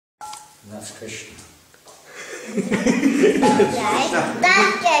That's Krishna.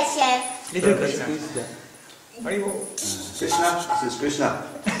 That's Chef. Little Krishna. Krishna? This is Krishna.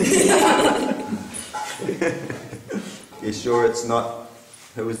 You sure it's not?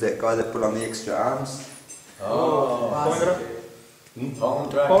 Who was that guy that put on the extra arms? Oh,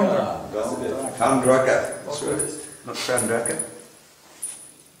 Kandraka. That's what it is. Not Kandraka.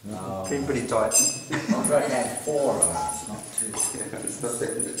 no. Been pretty tight. Kandraka had 4 arms, not 2. Yeah, it's not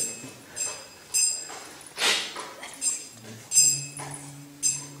that good.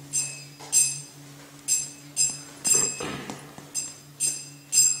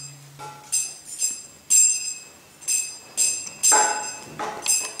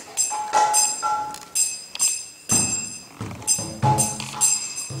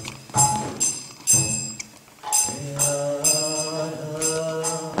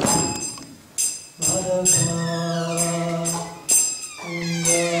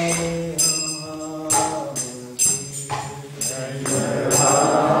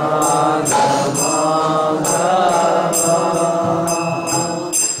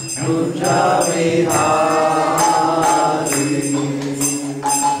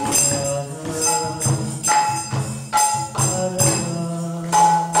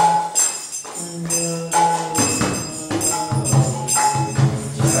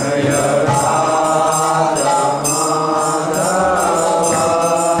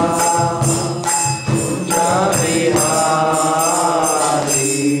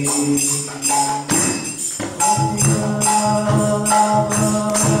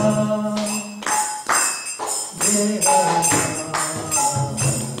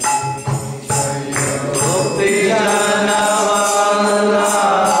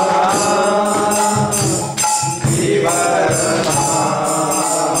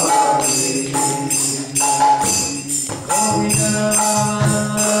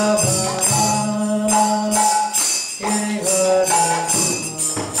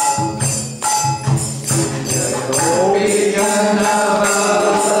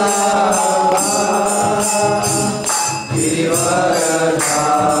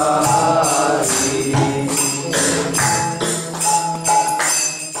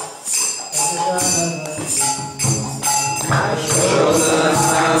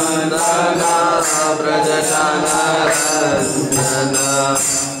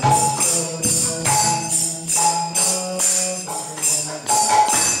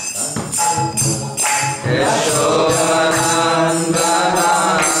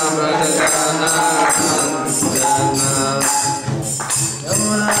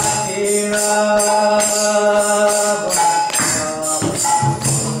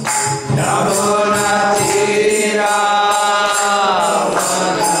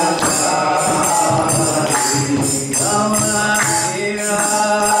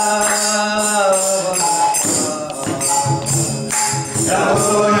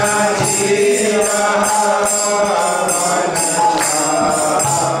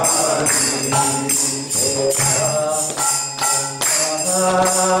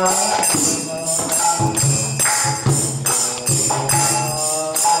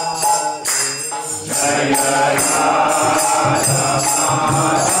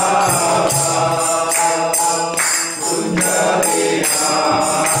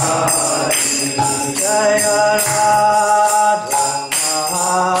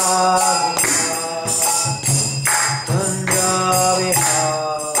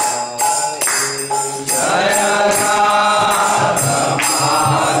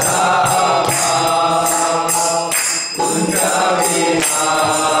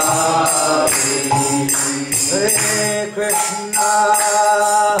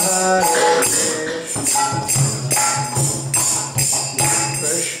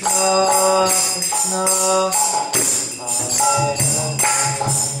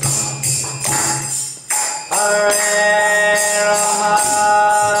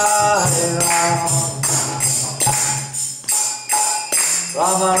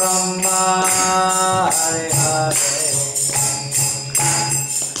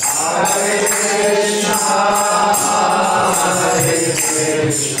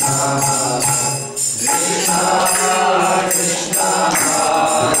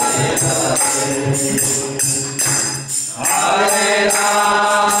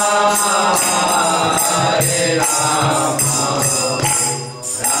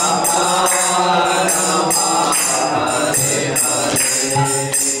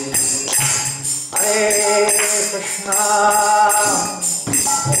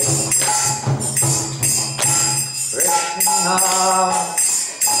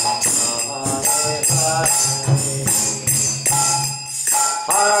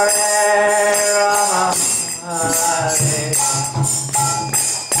 Hare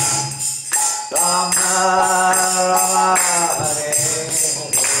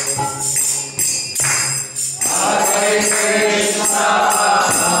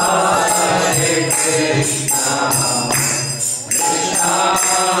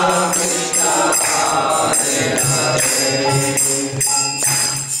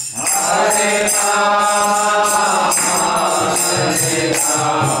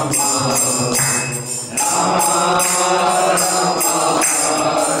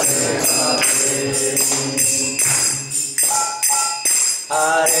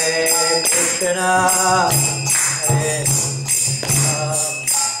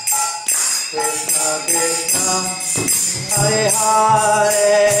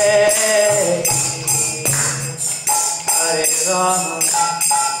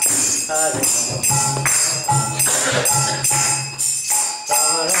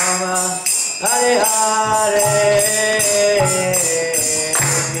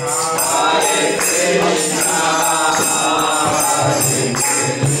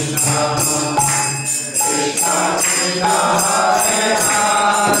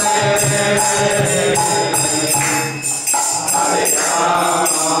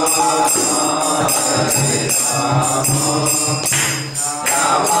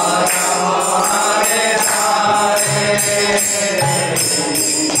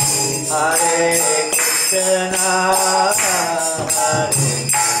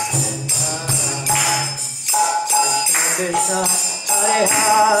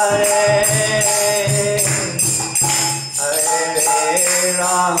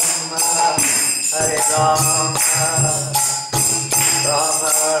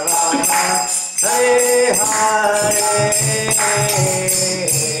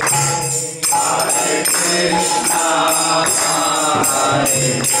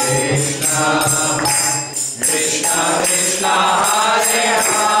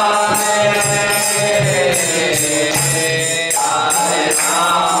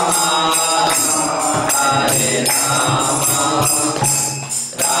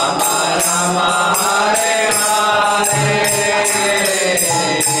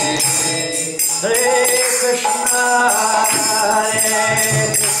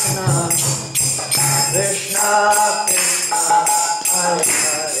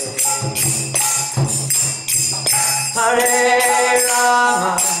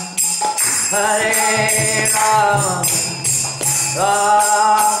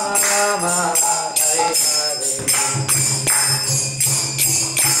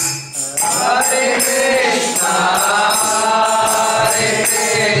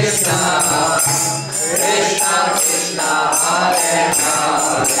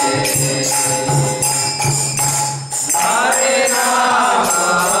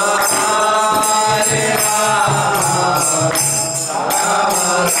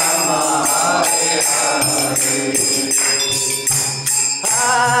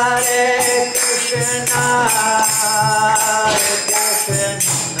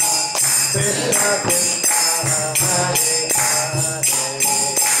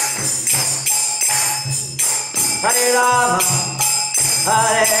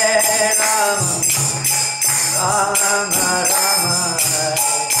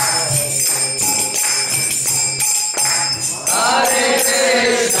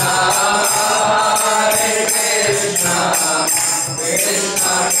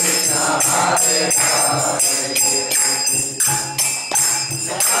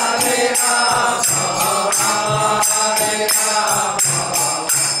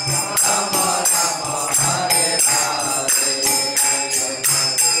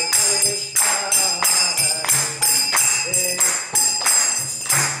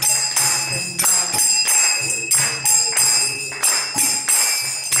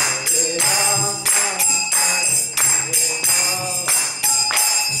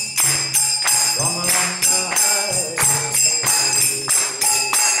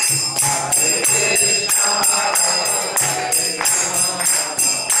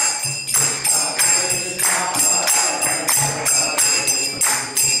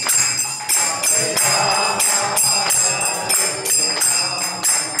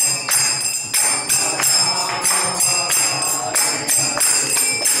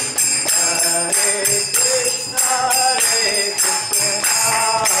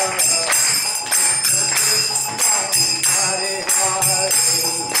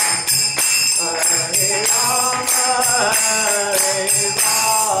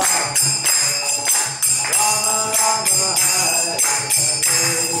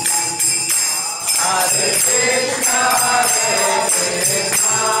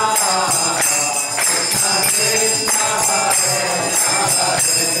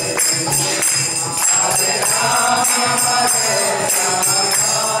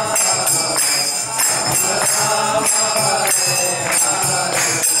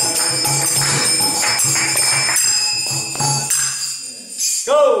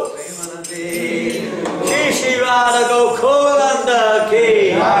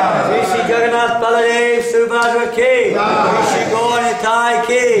Rishi Gauranitai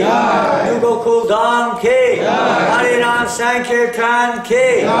ki, Gokul Dham ki, Harinam Sankirtan ki,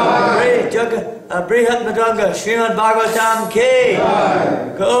 Brihat Madanga Srimad Bhagavatam ki,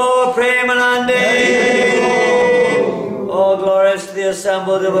 Go Premanande. All glories to the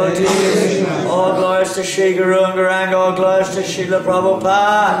assembled devotees. All glories to Shri Guru and Gauranga. All glories to Srila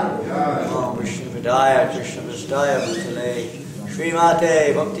Prabhupada. Om Vishnu Vidaya, Krishna Vistaya Bhutale.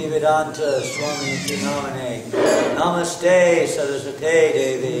 Srimate Bhaktivedanta Swami Namane. Namaste Saraswate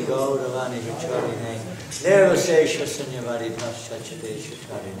Devi Gauravani Vacharine. Nirvasesha Sunyavadi Paschachate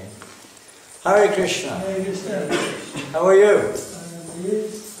Shatarine. Hare Krishna. How are you?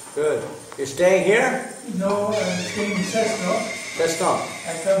 Good. You're staying here? No, I'm staying in Cessnock. Cessnock. I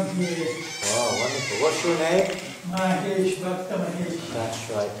come here. Oh, wonderful. What's your name? Mahesh, Bhakta Mahesh. That's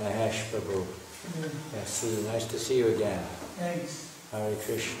right, Mahesh Prabhu. Yes, nice to see you again. Thanks. Hare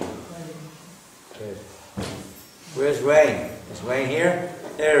Krishna. Good. Where's Wayne? Is Wayne here?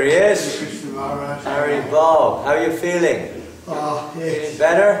 There he is. Krishna Maharaj. Hare Bal. How are you feeling? Feeling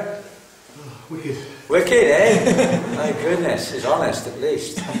better? Wicked. Wicked, eh? My goodness, he's honest at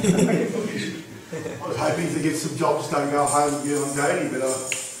least. I was hoping to get some jobs done, go home and get on daily, but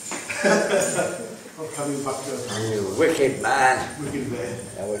I'm coming back to You wicked man. wicked man.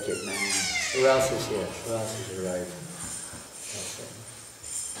 A wicked man. Who else is here? Who else has arrived?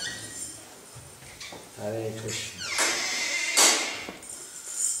 Hare Krishna.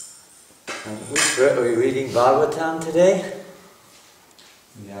 Are we reading Bhagavatam today?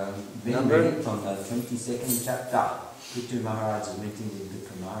 Yeah, Number? from the 22nd chapter. Pitu Maharaj is meeting with the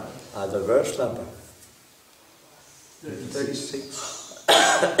Kumara. The verse number. 36.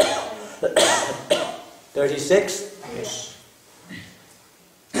 36? Yes.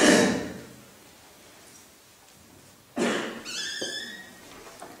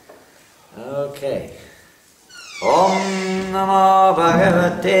 Okay. Om Namo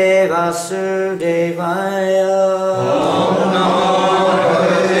Bhagavate Vasudevaya. Om Namo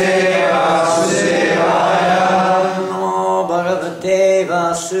Bhagavate Vasudevaya. Namo Bhagavate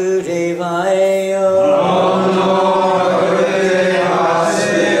Vasudevaya. Om Namo Bhagavate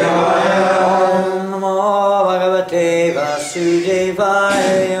Vasudevaya. Om Namo Bhagavate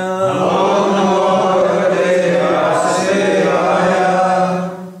Vasudevaya. Om Namo Bhagavate Vasudevaya.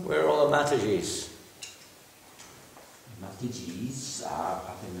 Where are all the Matajis? Mataji's are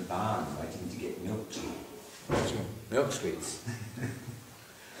up in the barn waiting to get milk. Milk sweets.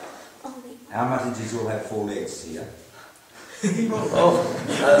 Our Mataji's all have 4 legs here.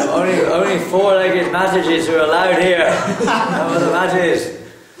 Only 4-legged Matajis are allowed here. How are the Matajis?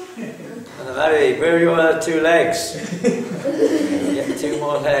 And the Mataji, where are your other 2 legs? Get 2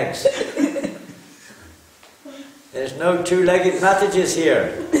 more legs. There's no 2-legged Matajis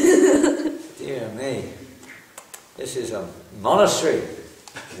here. Dear me. This is a monastery.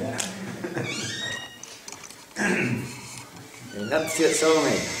 Yeah. Inaptyat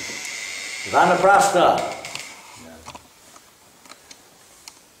Somi. Vanaprastha.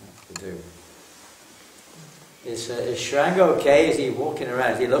 What to do? Is Shranga okay? Is he walking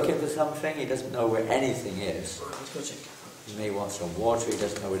around? Is he looking for something? He doesn't know where anything is. Let's go check. He may want some water. He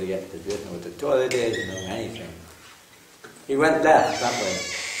doesn't know where to get to. He doesn't know where the toilet is. He doesn't know anything. He went left that way.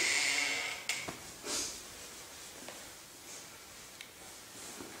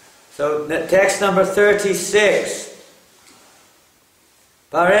 So text number 36.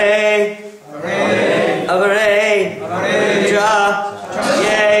 Pare, avare, ja,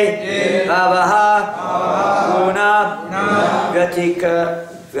 ye, bhavaha, guna,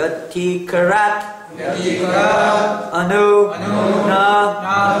 vyatikarat, anu, na,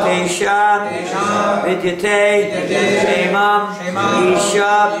 tesham, vidyate, shemam,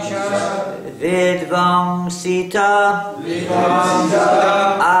 isha, vidvangsita,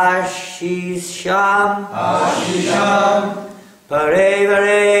 ashisham, pare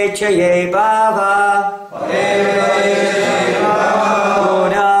vare chaye bhava,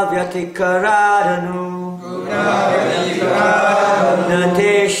 guna vyatikaradanu,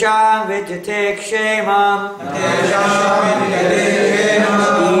 natesham vidyatek shemam,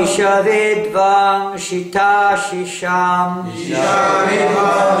 isha vidvangshita shisham,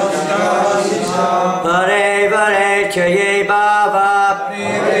 pare vare chaye bhava,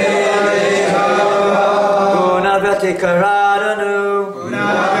 guna vyatikaradanu,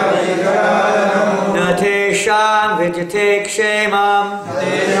 natesham vidyatek shemam,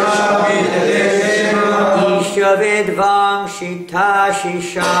 isha vidvangshita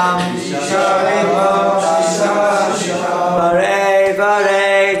shisham, pare vare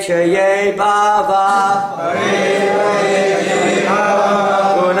chaye bhava,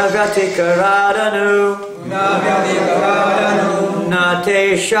 guna vyatikaradanu, Na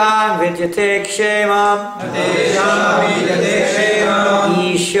tesham vidyate kshemam.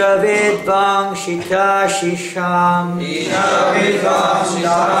 Isha vidvam shita shisham.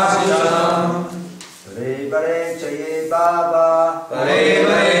 Pare pare chaye baba.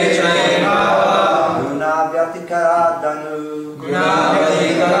 Guna vyatikaradanu.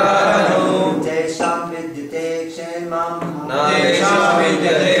 Tesham vidyate kshemam.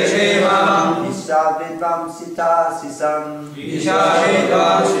 Isha vidvam sita sisam.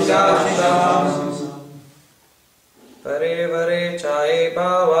 Pare pare chaye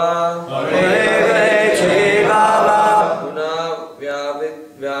baba.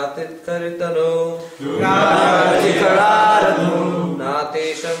 Guna vyatit karitanu.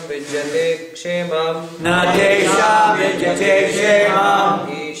 Natesham vidyate kshemam.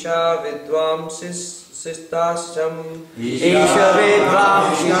 Isha vidvam sistasam.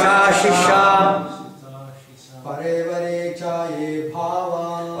 Pare vare chaye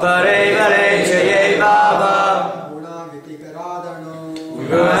bhava. Guna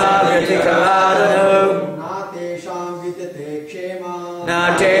vitikaradanu.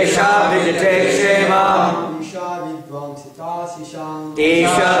 Natesham vidyate kshemam.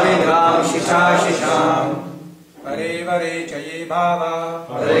 Isha vidvam sitasisham. Pare pare chaye bhava.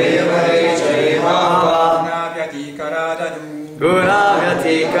 Guna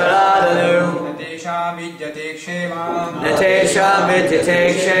vyatikaradanu. Natesham vidyate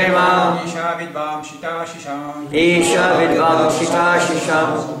kshemam. Isha vidvam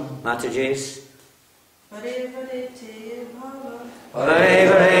shitashisham. Mataji's. Pare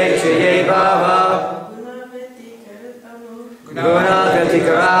pare chaye bhava. Guna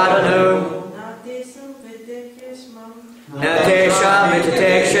vyatikaradanu. Natesham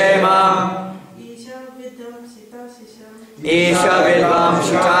vidyate kshemam. Isha vidvam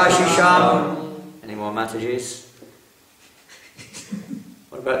shitashisham. Any more Mataji's?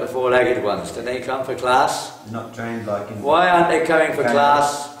 What about the four-legged ones? Do they come for class? They're not trained like in. Why aren't they coming for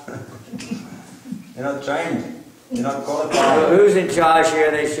class? They're not trained. They're not Well, qualified. who's in charge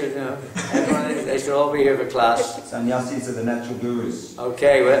here? They should, they should all be here for class. Sannyasis are the natural gurus.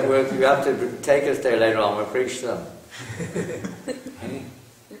 Okay, you have to take us there later on. We'll preach to them. Hey?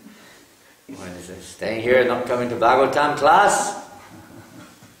 What is it? Staying here, not coming to Bhagavatam class?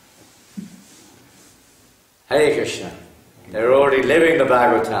 Hare Krishna. They're already living the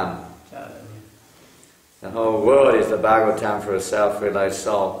Bhagavatam. The whole world is the Bhagavatam for a self-realized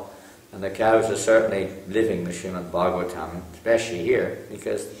soul. And the cows are certainly living the Srimad Bhagavatam, especially here,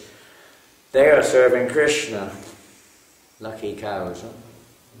 because they are serving Krishna. Lucky cows, huh?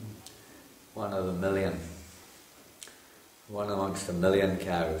 One of a million. One amongst a million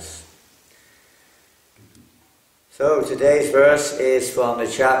cows. So today's verse is from the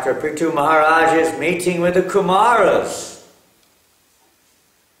chapter Prithu Maharaj's meeting with the Kumaras.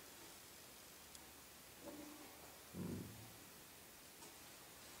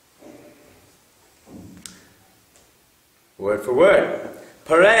 Word for word.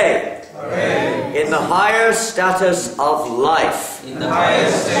 Pare. In the higher status of life. In the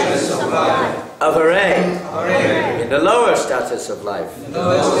highest status of life. Avare. In the lower status of life.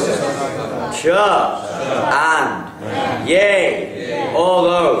 Cha. And. Yea. All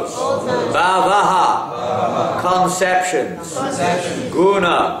those. Bhavaha. Conceptions.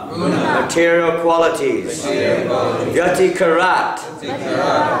 Guna. Material qualities. Vyatikarat.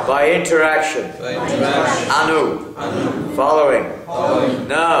 By interaction. Anu. Following.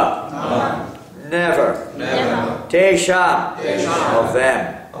 Na. Never. Tesham. Of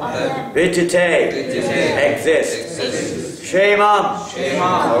them. Vidyate. Exist. Shemam.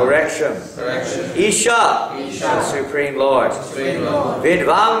 Correction. Isha. The Supreme Lord.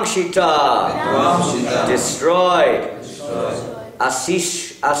 Vidvamshita. Destroyed.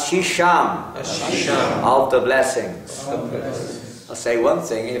 Ashisham. Of the blessings. I'll say one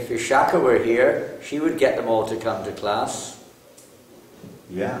thing, if Vishaka were here, she would get them all to come to class.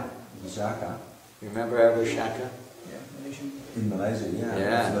 Yeah, Vishaka. Remember our Vishaka? In Malaysia, yeah.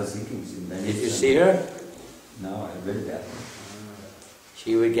 Yeah. I was thinking. Did you see her? No, I read that.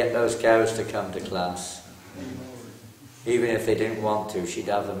 She would get those cows to come to class. Even if they didn't want to, she'd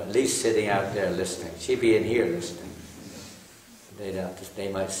have them at least sitting out there listening. She'd be in here listening. They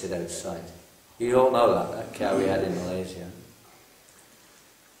might sit outside. You all know that cow we had in Malaysia.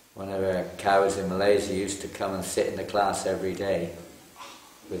 One of our cows in Malaysia used to come and sit in the class every day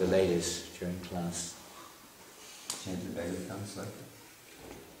with the ladies during class. Change the baby comes like that.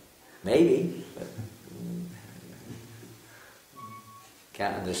 Maybe, but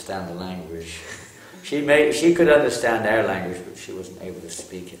can't understand the language. She could understand our language, but she wasn't able to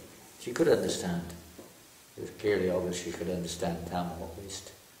speak it. She could understand. It was clearly obvious she could understand Tamil at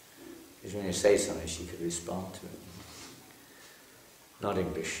least. Because when you say something, she could respond to it. Not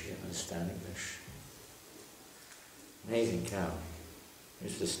English, she didn't understand English. Amazing cow.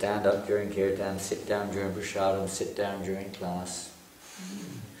 Used to stand up during kirtan, sit down during prasadam, sit down during class.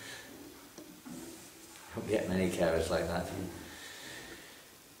 Don't get many cows like that.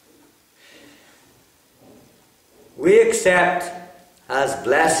 We accept as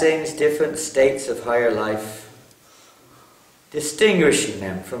blessings different states of higher life, distinguishing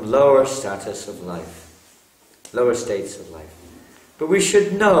them from lower status of life, lower states of life. But we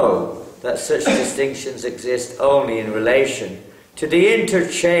should know that such distinctions exist only in relation to the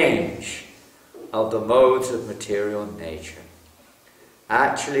interchange of the modes of material nature.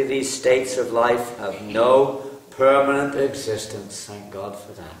 Actually, these states of life have no permanent existence. Thank God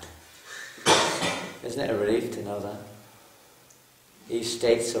for that. Isn't it a relief to know that? These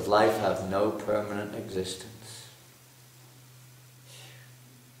states of life have no permanent existence.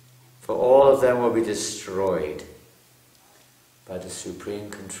 For all of them will be destroyed by the Supreme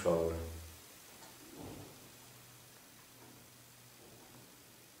Controller.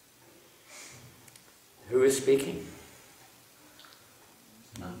 Who is speaking?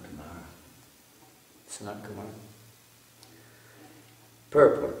 Sanat Kumar.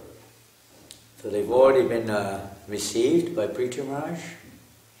 Purport. So they've already been received by Preacher Maharaj.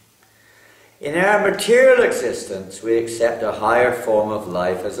 In our material existence, we accept a higher form of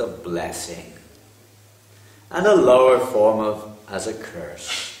life as a blessing and a lower form as a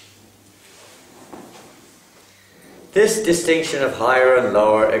curse. This distinction of higher and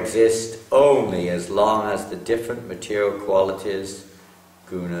lower exists only as long as the different material qualities,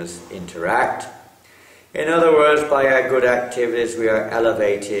 gunas, interact. In other words, by our good activities we are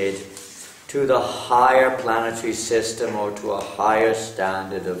elevated to the higher planetary system or to a higher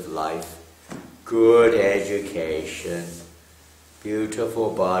standard of life. Good education,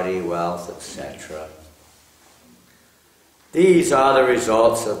 beautiful body, wealth, etc. These are the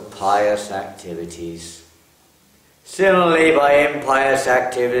results of pious activities. Similarly, by impious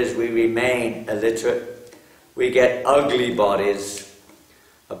activities we remain illiterate, we get ugly bodies,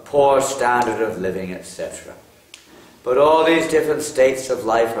 a poor standard of living, etc. But all these different states of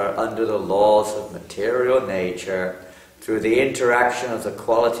life are under the laws of material nature through the interaction of the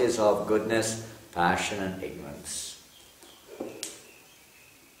qualities of goodness, passion and ignorance.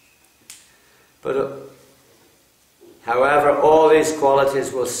 But however, all these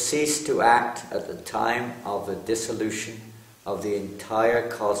qualities will cease to act at the time of the dissolution of the entire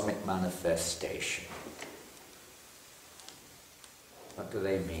cosmic manifestation. What do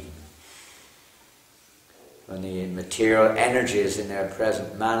they mean? When the material energies in their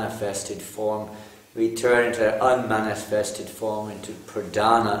present manifested form return into their unmanifested form, into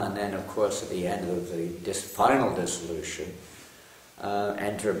pradhana, and then of course at the end of the final dissolution,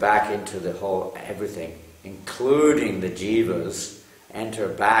 enter back into the whole everything, including the jivas, enter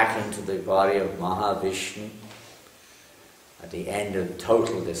back into the body of Mahavishnu at the end of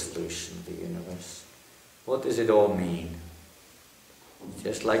total dissolution of the universe. What does it all mean?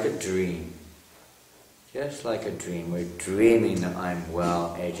 Just like a dream. Just like a dream. We're dreaming that I'm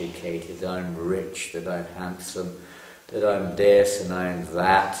well educated, that I'm rich, that I'm handsome, that I'm this and I'm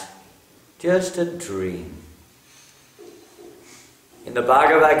that. Just a dream. In the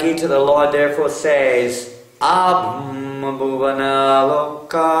Bhagavad Gita, the Lord therefore says, Abhma bhuvana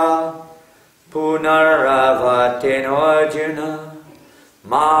loka punaravateno arjuna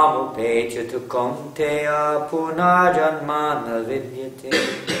mamupecha tu konteya punarjanmana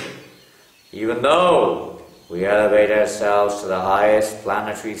vidyate. Even though we elevate ourselves to the highest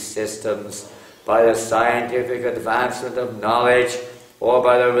planetary systems by the scientific advancement of knowledge or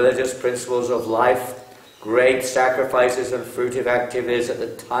by the religious principles of life, great sacrifices and fruitive activities at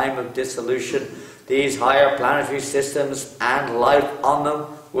the time of dissolution, these higher planetary systems and life on them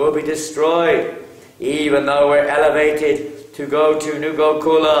will be destroyed. Even though we're elevated to go to New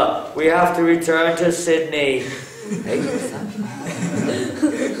Gokula, we have to return to Sydney. Hey, what's that?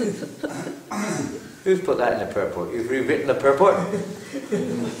 Who's put that in the purport? You've rewritten the purport?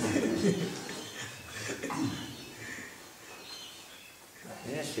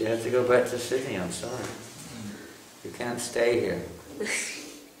 Yes, you have to go back to Sydney, I'm sorry. You can't stay here.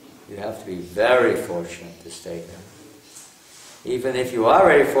 You have to be very fortunate to stay here. Even if you are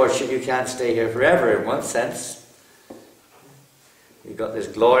very fortunate, you can't stay here forever in one sense. You've got this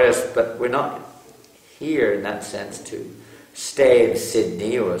glorious, but we're not here in that sense to stay in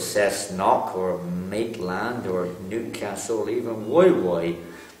Sydney or Cessnock or Maitland or Newcastle, even Woy Woy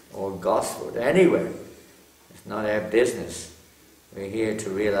or Gosford, anywhere. It's not our business. We're here to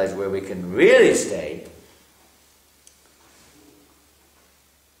realize where we can really stay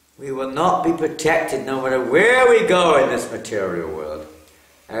we will not be protected no matter where we go in this material world.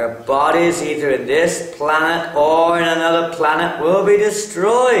 Our bodies, either in this planet or in another planet, will be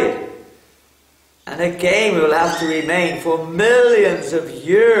destroyed. And again, we will have to remain for millions of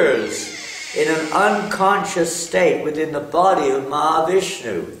years in an unconscious state within the body of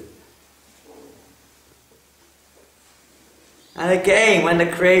Mahavishnu. And again, when the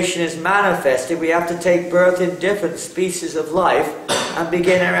creation is manifested, we have to take birth in different species of life and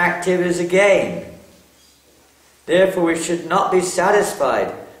begin our activities again. Therefore, we should not be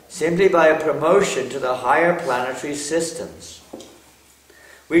satisfied simply by a promotion to the higher planetary systems.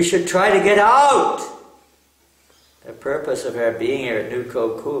 We should try to get out. The purpose of our being here at New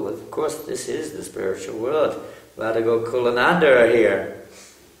Gokul, of course, this is the spiritual world. Gokul are here.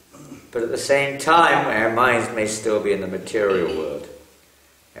 But at the same time, our minds may still be in the material world.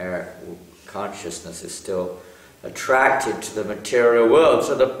 Our consciousness is still attracted to the material world.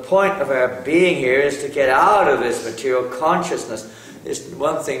 So the point of our being here is to get out of this material consciousness. This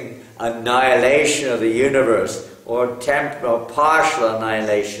one thing, annihilation of the universe, or temporal partial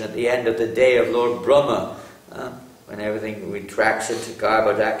annihilation at the end of the day of Lord Brahma, when everything retracts into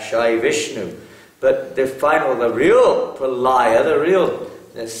Garbhodakshai Vishnu. But the real pralaya, the real,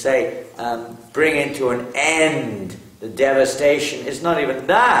 let's say, bringing to an end the devastation is not even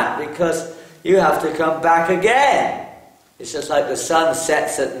that, because you have to come back again. It's just like the sun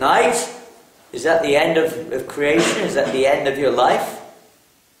sets at night. Is that the end of creation? Is that the end of your life?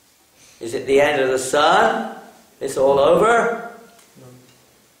 Is it the end of the sun? It's all over?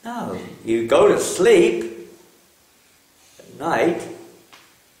 No. You go to sleep at night,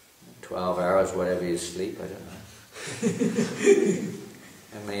 12 hours, whatever you sleep, I don't know.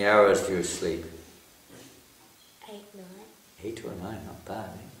 How many hours do you sleep? 8, 9. 8 or 9, not bad,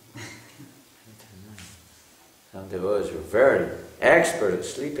 eh? 8 or 9. Some devotees were very expert at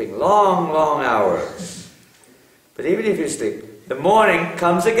sleeping long, long hours. But even if you sleep, the morning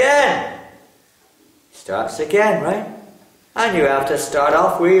comes again. Starts again, right? And you have to start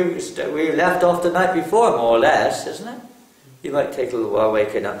off where you left off the night before, more or less, isn't it? You might take a little while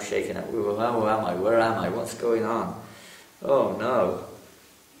waking up, shaking up. Where am I? Where am I? What's going on? Oh no.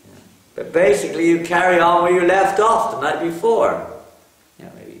 But basically you carry on where you left off the night before. You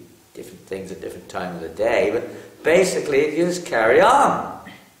know, maybe different things at different time of the day, but basically you just carry on.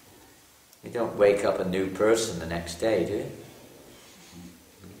 You don't wake up a new person the next day, do you?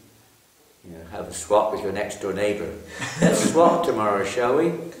 You know, have a swap with your next door neighbour. Let's swap tomorrow, shall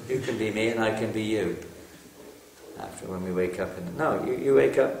we? You can be me and I can be you. After when we wake up you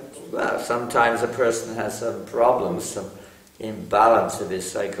wake up, well, sometimes a person has some problems, some imbalance of his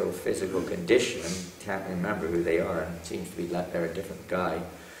psychophysical condition and can't remember who they are, and it seems to be like they're a different guy.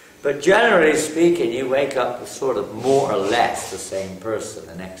 But generally speaking, you wake up sort of more or less the same person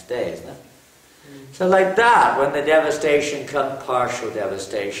the next day, isn't it? So like that, when the devastation comes, partial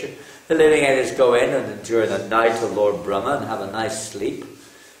devastation, the living entities go in and during the night of Lord Brahma and have a nice sleep.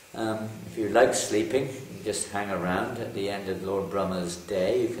 If you like sleeping, you just hang around at the end of Lord Brahma's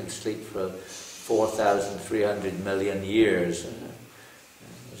day. You can sleep for 4,300 million years.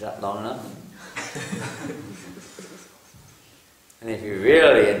 Is that long enough? And if you're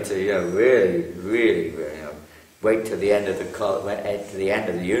really into, really, wait till the end of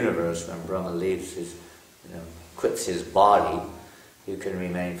the universe when Brahma leaves his, quits his body, you can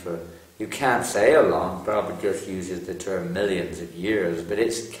remain for. You can't say how long. Prabhupada just uses the term millions of years, but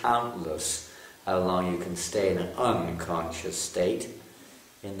it's countless how long you can stay in an unconscious state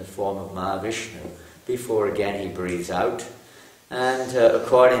in the form of Mahavishnu, before again he breathes out. And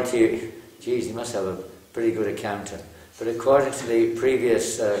according to, he must have a pretty good accountant, but according to the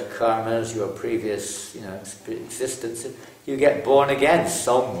previous karmas, your previous existence, you get born again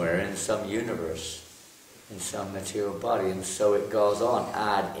somewhere in some universe, in some material body, and so it goes on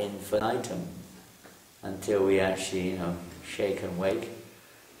ad infinitum until we actually shake and wake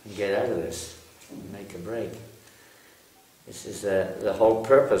and get out of this and make a break. This is the whole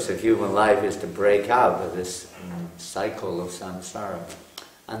purpose of human life, is to break out of this cycle of samsara.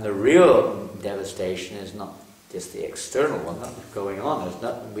 And the real devastation is not just the external one that's going on. There's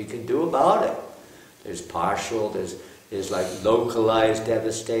nothing we can do about it. There's partial, there's like localized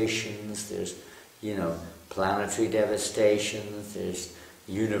devastations, there's planetary devastations, there's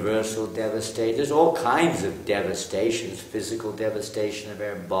universal devastation, there's all kinds of devastations, physical devastation of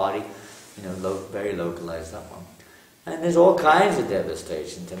our body, very localized, that one. And there's all kinds of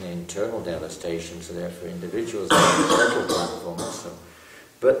devastations, and the internal devastations are there for individuals on the local platform also.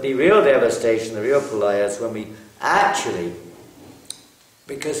 But the real devastation, the real pralaya, is when we actually,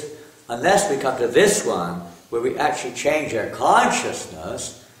 because unless we come to this one, where we actually change our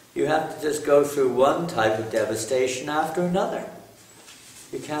consciousness, You have to just go through one type of devastation after another.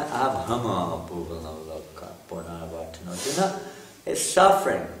 You can't have it's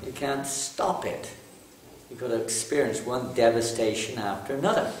suffering. You can't stop it. You've got to experience one devastation after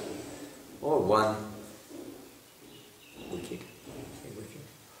another. Or one wicked. Say wicked?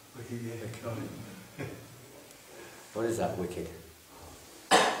 Wicked, yeah. What is that, wicked?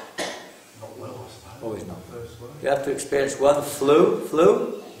 Not well, I suppose. Always not. First word. You have to experience one flu,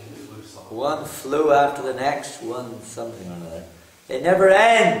 one flu after the next, one something or another. They never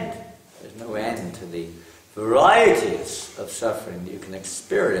end. There's no end to the varieties of suffering that you can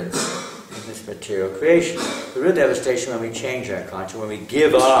experience in this material creation. The real devastation when we change our consciousness, when we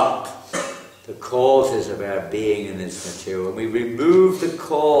give up the causes of our being in this material, when we remove the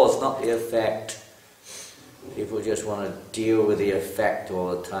cause, not the effect. People just want to deal with the effect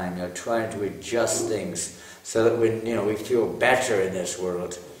all the time. They're trying to adjust things so that we feel better in this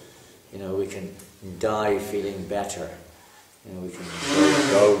world. We can die feeling better. We can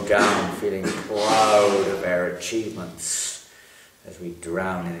go down feeling proud of our achievements as we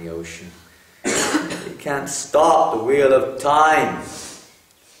drown in the ocean. You can't stop the wheel of time.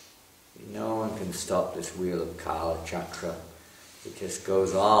 No one can stop this wheel of Kala Chakra. It just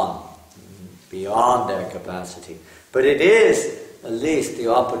goes on beyond their capacity. But it is, at least the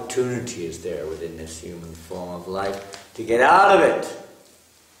opportunity is there within this human form of life to get out of it.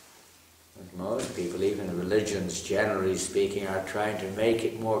 And most people, even religions generally speaking, are trying to make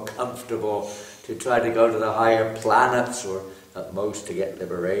it more comfortable, to try to go to the higher planets, or at most to get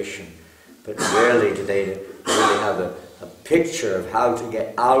liberation. But rarely do they really have a picture of how to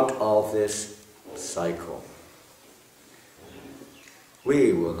get out of this cycle.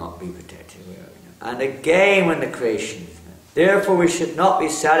 We will not be protected. And again, when the creation is met. Therefore, we should not be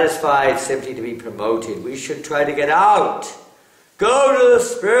satisfied simply to be promoted. We should try to get out. Go to the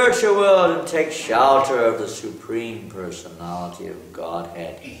spiritual world and take shelter of the Supreme Personality of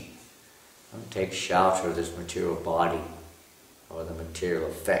Godhead. Don't take shelter of this material body or the material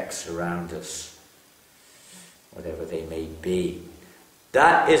effects around us, whatever they may be.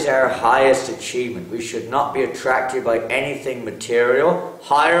 That is our highest achievement. We should not be attracted by anything material,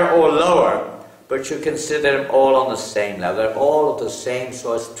 higher or lower, but should consider them all on the same level. They're all of the same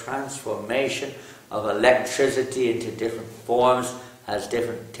source. Transformation of electricity into different forms has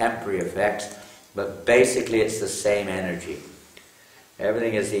different temporary effects, but basically it's the same energy.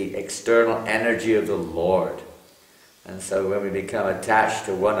 Everything is the external energy of the Lord. And so when we become attached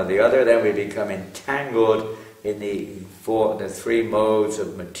to one or the other, then we become entangled in the three modes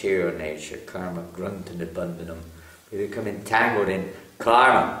of material nature, karma, grunta, and bandhanam. We become entangled in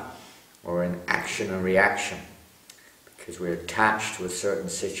karma, or in action and reaction, because we're attached to a certain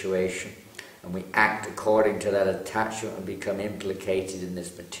situation, and we act according to that attachment and become implicated in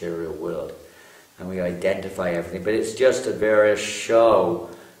this material world. And we identify everything. But it's just a various show,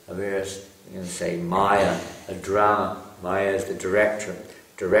 a various, Maya, a drama. Maya is the director,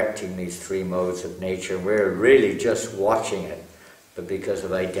 directing these three modes of nature. We're really just watching it. But because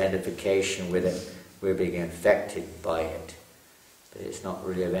of identification with it, we're being infected by it. But it's not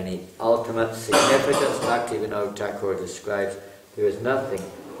really of any ultimate significance. Bhaktivinoda Thakur describes there is nothing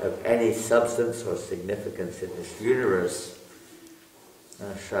of any substance or significance in this universe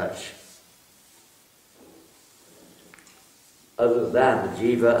as such, other than the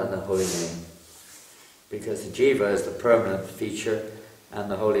jiva and the holy name. Because the jiva is the permanent feature,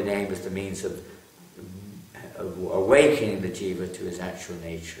 and the holy name is the means of awakening the jiva to his actual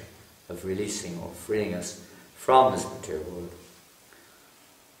nature, of releasing or freeing us from this material world.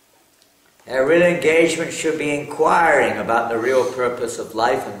 Our real engagement should be inquiring about the real purpose of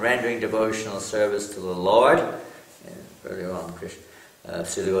life and rendering devotional service to the Lord. Earlier on,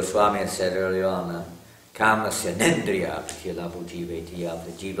 Sri Gosvami had said earlier on, Kamasya nendriya khilabu jivetiyam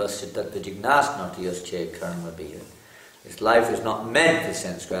jivasya tattva jignasnatiyasche karma bhira. This life is not meant for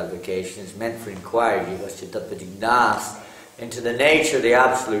sense gratification, it's meant for inquiry, jivasya tattva jignas, into the nature of the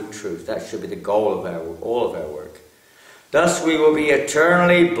absolute truth. That should be the goal of all of our work. Thus we will be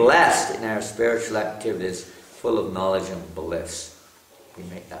eternally blessed in our spiritual activities, full of knowledge and bliss. We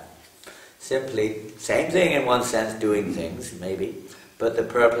make that simply, same thing in one sense, doing things, maybe, but the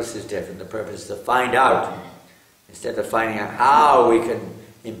purpose is different. The purpose is to find out, instead of finding out how we can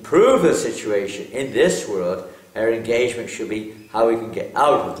improve the situation in this world, our engagement should be how we can get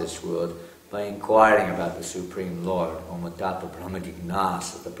out of this world by inquiring about the Supreme Lord, Omatapa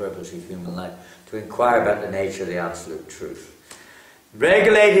Brahmadignas, the purpose of human life, to inquire about the nature of the absolute truth.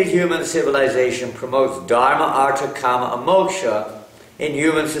 Regulated human civilization promotes dharma, artha, kama, and moksha. In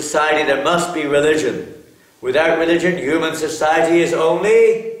human society there must be religion. Without religion, human society is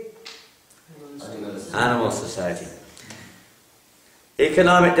only Animal society.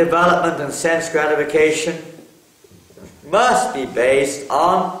 Economic development and sense gratification must be based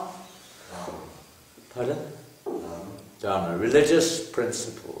on Dharma, religious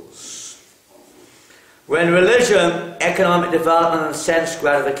principles. When religion, economic development and sense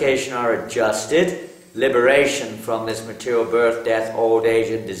gratification are adjusted, liberation from this material birth, death, old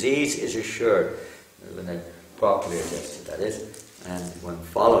age and disease is assured. When they're properly adjusted, that is. And when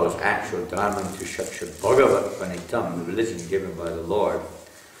follows actual Dharma to Shaksha Bhagavat Pranitam, the religion given by the Lord,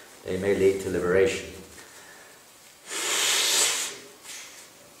 they may lead to liberation.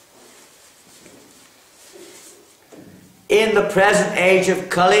 In the present age of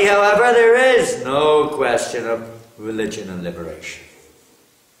Kali, however, there is no question of religion and liberation.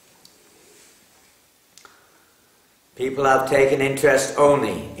 People have taken interest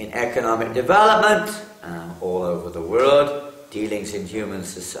only in economic development all over the world, dealings in human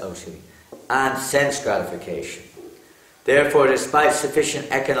society, and sense gratification. Therefore, despite sufficient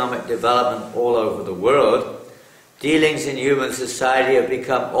economic development all over the world, dealings in human society have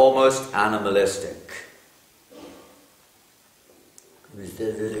become almost animalistic.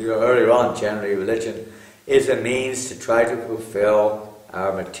 Earlier on, generally, religion is a means to try to fulfill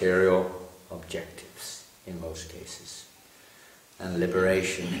our material objectives, in most cases. And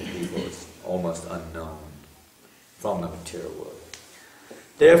liberation for people is almost unknown from the material world.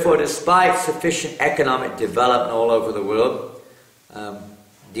 Therefore, despite sufficient economic development all over the world,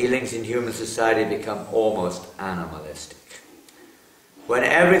 dealings in human society become almost animalistic. When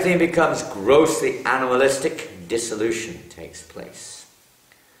everything becomes grossly animalistic, dissolution takes place.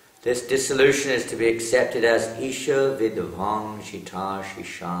 This dissolution is to be accepted as Isha Vidvang Shita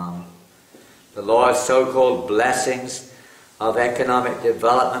Shisham. The Lord's so-called blessings of economic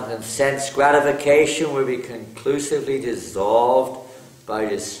development and sense gratification will be conclusively dissolved by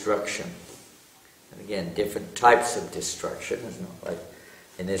destruction. And again, different types of destruction. It's not like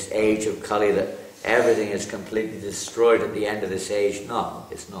in this age of Kali that everything is completely destroyed at the end of this age. No,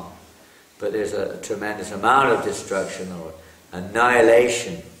 it's not. But there's a tremendous amount of destruction or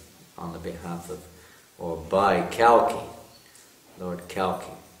annihilation on the behalf of, or by Kalki, Lord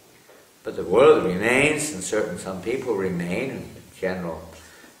Kalki. But the world remains, and some people remain, and in general,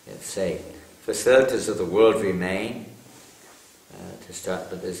 let's say, facilities of the world remain to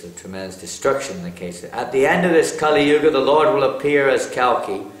start, but there's a tremendous destruction in the case. At the end of this Kali Yuga, the Lord will appear as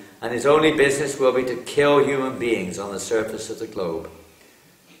Kalki, and his only business will be to kill human beings on the surface of the globe.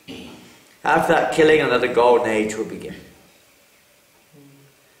 After that killing, another golden age will begin.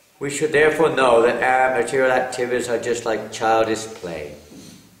 We should therefore know that our material activities are just like childish play.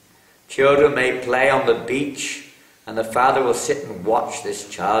 Children may play on the beach, and the father will sit and watch this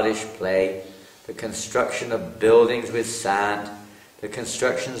childish play, the construction of buildings with sand, the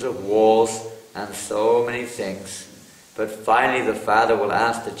constructions of walls, and so many things. But finally the father will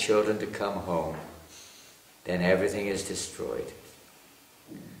ask the children to come home. Then everything is destroyed.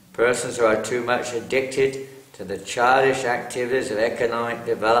 Persons who are too much addicted to the childish activities of economic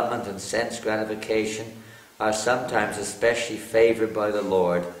development and sense gratification are sometimes especially favored by the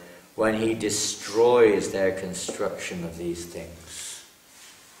Lord when he destroys their construction of these things.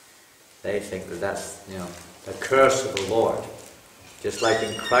 They think that that's, the curse of the Lord. Just like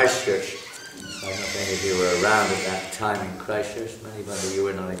in Christchurch. I don't know if any of you were around at that time in Christchurch. Many of you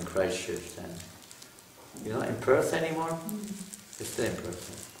were not in Christchurch then. You're not in Perth anymore? You're still in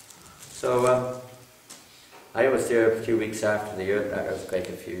Perth. So, I was there a few weeks after the earthquake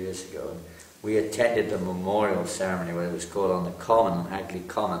a few years ago, and we attended the memorial ceremony, what it was called, on the Common, on Hagley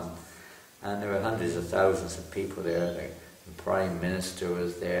Common, and there were hundreds of thousands of people there. The Prime Minister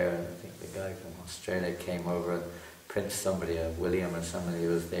was there, and I think the guy from Australia came over, and Prince somebody, William or somebody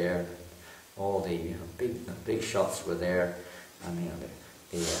was there. All the big shots were there, and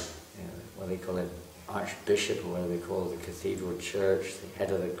what do they call it, Archbishop, or what do they call it, the Cathedral Church, the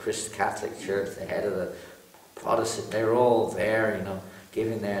head of the Catholic Church, the head of the Protestant, they were all there,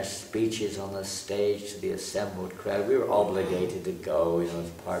 giving their speeches on the stage to the assembled crowd. We were obligated to go, as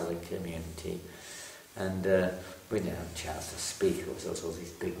part of the community. And we didn't have a chance to speak. It was also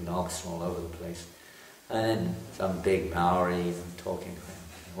these big knobs from all over the place. And then some big Maori talking.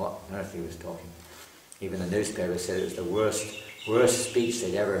 What on earth he was talking. Even the newspaper said it was the worst speech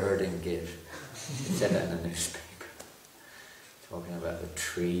they'd ever heard him give. He said that in the newspaper. Talking about the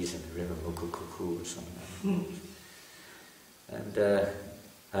trees and the river Gokul or something. And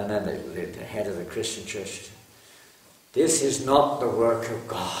then the head of the Christian church said, "This is not the work of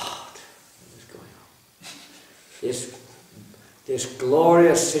God." What was going on? This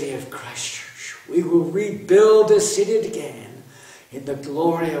glorious city of Christchurch, we will rebuild this city again in the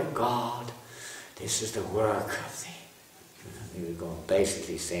glory of God. This is the work of he was going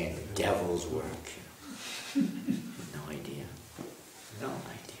basically saying the devil's work. No idea. No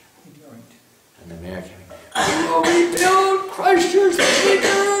idea. And the American, we build Christchurch bigger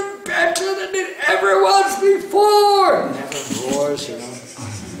and better than it ever was before. And everyone roars,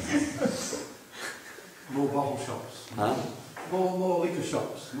 More bottle shops. Huh? More liquor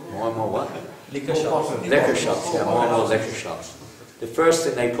shops. More and more what? Liquor shops. Liquor shops, yeah, more and more liquor shops. The first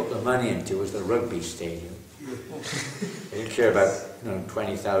thing they put the money into was the rugby stadium. They didn't care about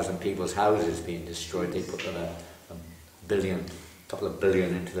 20,000 people's houses being destroyed. They put a couple of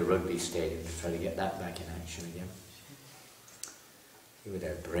billion into the rugby stadium to try to get that back in action again. See what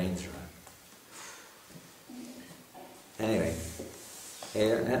their brains are at. Anyway, you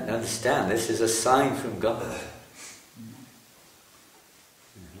don't understand, this is a sign from God.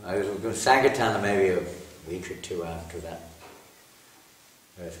 I was going to Sankirtana maybe a week or two after that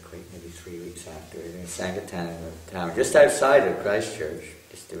earthquake, maybe 3 weeks after. We were in Sankirtana in a town just outside of Christchurch,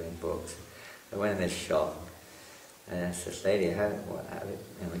 just doing books. I went in this shop and I asked this lady,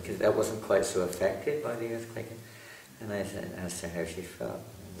 because that wasn't quite so affected by the earthquake. And I asked her how she felt.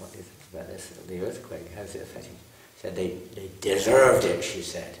 What do you think about this, the earthquake? How's it affecting? She said, they deserved it, she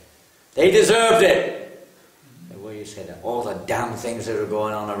said. They deserved it! Well, you said that all the damn things that are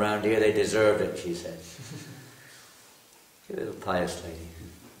going on around here, they deserved it, she said. She's a little pious lady.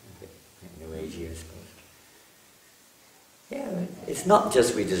 A bit New Agey, I suppose. Yeah, it's not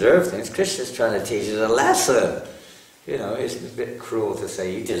just we deserve things. Krishna's trying to teach us a lesson. It's a bit cruel to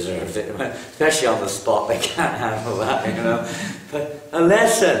say you deserved it, especially on the spot. They can't handle that, But a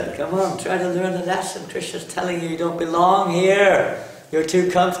lesson. Come on, try to learn a lesson. Krishna's telling you don't belong here. You're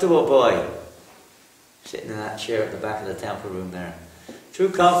too comfortable, boy. Sitting in that chair at the back of the temple room there. Too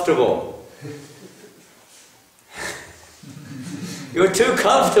comfortable. You're too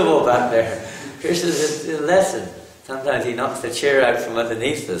comfortable back there. Krishna's a lesson. Sometimes he knocks the chair out from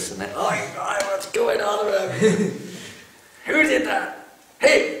underneath us and then, oh God, what's going on around here? Who did that?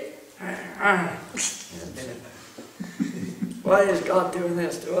 Hey! Why is God doing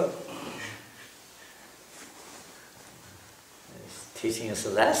this to us? He's teaching us a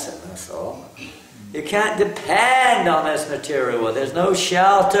lesson, that's all. You can't depend on this material world. There's no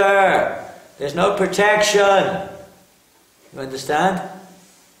shelter. There's no protection. You understand?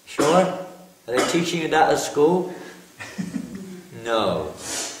 Sure? Are they teaching you that at school? No.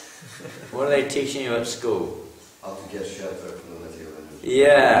 What are they teaching you at school? How to get shelter from the material world.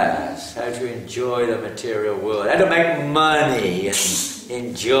 Yes, how to enjoy the material world. How to make money and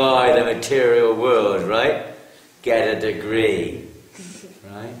enjoy the material world, right? Get a degree.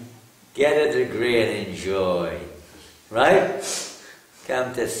 Right? Get a degree and enjoy. Right?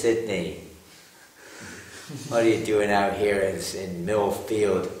 Come to Sydney. What are you doing out here in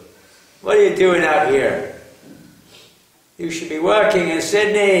Millfield? What are you doing out here? You should be working in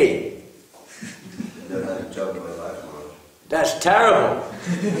Sydney. Never had a job in my life, man. That's terrible.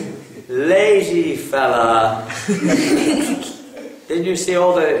 Lazy fella. Didn't you see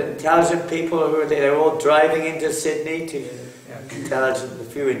all the intelligent people who they're all driving into Sydney to the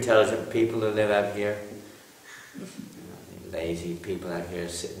few intelligent people who live out here. Lazy people out here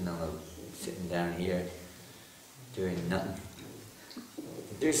sitting down here doing nothing.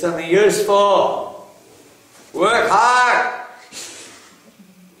 Do something useful. Work hard.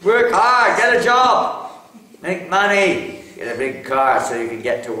 Work hard. Get a job. Make money. Get a big car so you can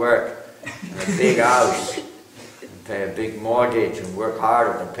get to work. And a big house. And pay a big mortgage and work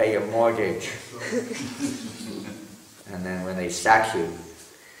harder to pay your mortgage. And then when they sack you,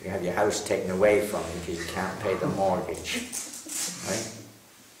 you have your house taken away from you because you can't pay the mortgage. Right?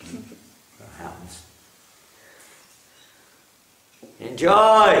 That happens.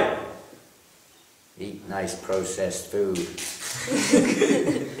 Enjoy! Eat nice processed food.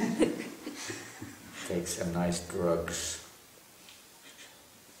 Take some nice drugs.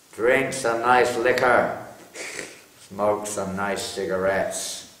 Drink some nice liquor. Smoke some nice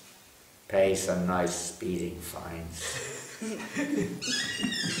cigarettes. Pay some nice speeding fines.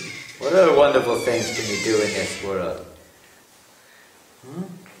 What other wonderful things can you do in this world?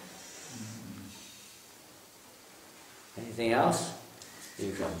 Anything else?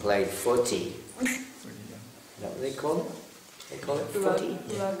 You can play footy. Is that what they call it? They call it footy?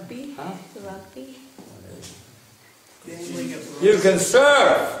 Rugby. Huh? Rugby. You can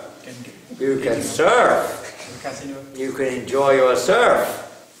surf. You can surf. You can enjoy your surf.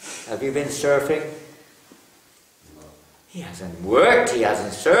 Have you been surfing? He hasn't worked, he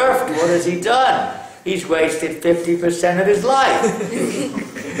hasn't surfed. What has he done? He's wasted 50% of his life.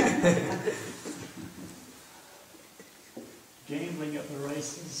 Gambling at the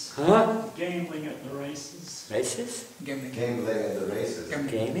races. Huh? Gambling at the races. Races? Gambling. Gambling at the races.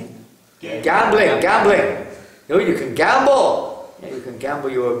 Gaming? Gambling. Gambling! No, you can gamble! Yeah, you can gamble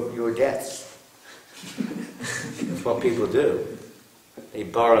your debts. That's what people do. They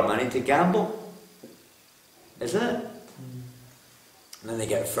borrow money to gamble. Isn't it? And then they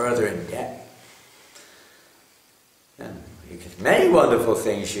get further in debt. And many wonderful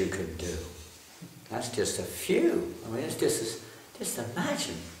things you can do. That's just a few. I mean, it's just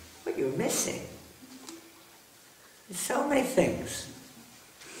imagine what you're missing. There's so many things,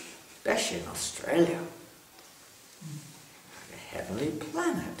 especially in Australia, like a heavenly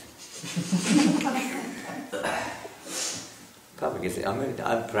planet. Probably because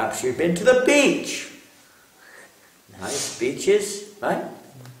perhaps you've been to the beach. Nice beaches, right?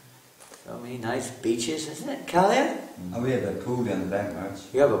 So many nice beaches, isn't it, Kalia? Oh, we have a pool down the back, March.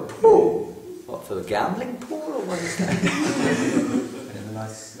 You have a pool? What, for the gambling pool, or what is that? We have a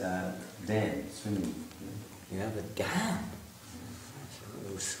nice dam, swimming. You have a dam? So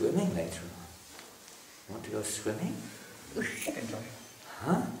we'll go swimming later on. Want to go swimming? Can try.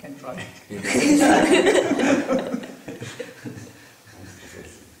 Huh? Can try.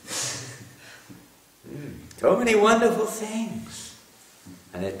 So many wonderful things.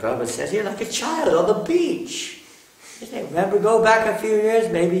 And it probably says you're like a child on the beach. Isn't it? Remember, go back a few years,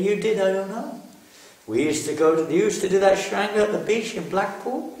 maybe you did, I don't know. We used to do that shranga at the beach in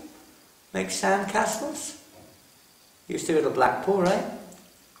Blackpool. Make sand castles. You used to go to Blackpool, right?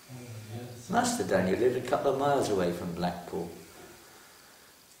 Must have done. You lived a couple of miles away from Blackpool.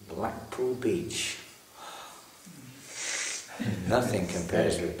 Blackpool Beach. Nothing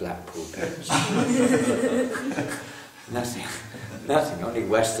compares with Blackpool Beach. Nothing. Only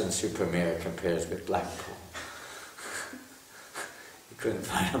Weston-super-Mare compares with Blackpool. You couldn't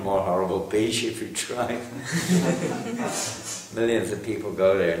find a more horrible beach if you tried. Millions of people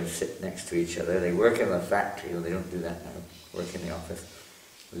go there and sit next to each other. They work in a factory. Well, they don't do that now. Work in the office.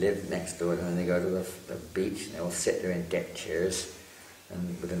 Live next door, and then they go to the beach and they all sit there in deck chairs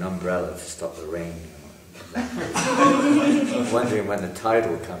and with an umbrella to stop the rain. Wondering when the tide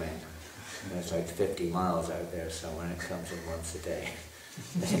will come in. And it's like 50 miles out there, so when it comes in once a day,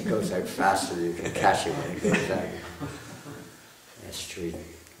 then it goes out faster than you can catch it when it goes out. That's true.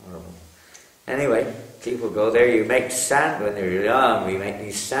 Horrible. Anyway, people go there, you make sand when they're young, we make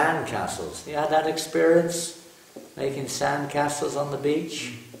these sand castles. You had that experience? Making sand castles on the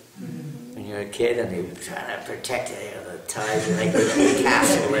beach? When you're a kid and you're trying to protect it out of the tide, you make a little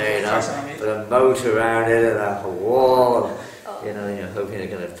castle there, you know, with a moat around it and a wall, and, you know, you're hoping they're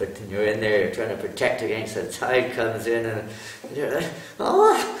going to put, and you're in there, you're trying to protect against the tide comes in, and you're like,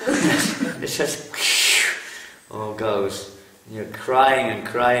 oh, it's just, all goes. And you're crying and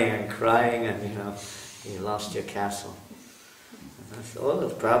crying and crying, and you know, you lost your castle. That's all the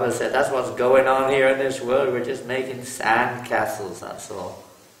Prabhupada said, that's what's going on here in this world, we're just making sand castles, that's all.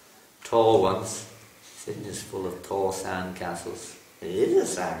 Tall ones. Sydney is full of tall sand castles. It is a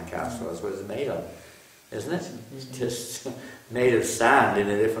sand castle, that's what it's made of, isn't it? It's just made of sand in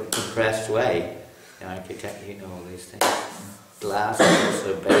a different compressed way. The architect, you know all these things. Glass is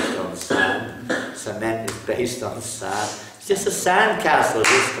also based on sand. Cement is based on sand. It's just a sand castle,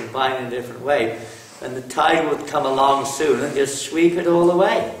 just combined in a different way. And the tide would come along soon and just sweep it all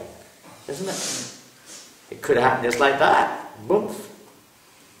away. Isn't it? It could happen just like that. Boom.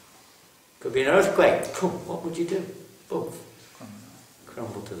 Could be an earthquake. Boom. What would you do? Boom.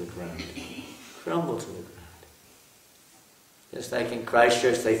 Crumble to the ground. Crumble to the ground. Just like in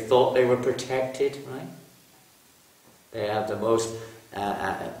Christchurch, they thought they were protected, right? They have the most,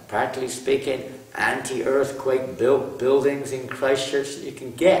 practically speaking, anti-earthquake built buildings in Christchurch that you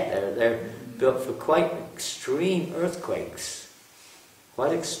can get. They're built for quite extreme earthquakes.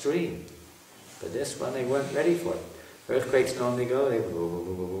 Quite extreme. But this one they weren't ready for it. Earthquakes normally go, they go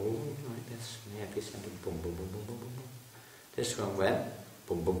like this. And the epicenter, boom, boom, boom, boom, boom, boom. This one went,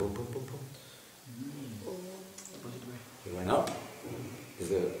 boom, boom, boom, boom, boom, boom. It went up. It's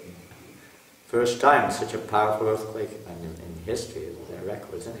the first time such a powerful earthquake in history, their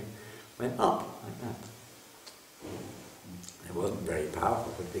records, anyway, went up like that. It wasn't very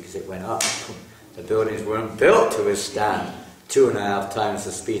powerful, but because it went up, the buildings weren't built to withstand 2.5 times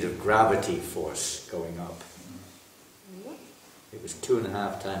the speed of gravity force going up. It was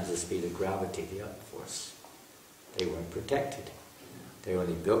 2.5 times the speed of gravity, the up force. They weren't protected. They were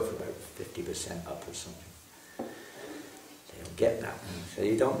only built for about 50% up or something. They don't get that. So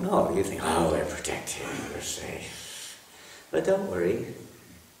you don't know. You think, oh, we're protected, we're safe. But don't worry.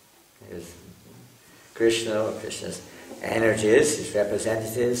 There's Krishna, or Krishna's energies, his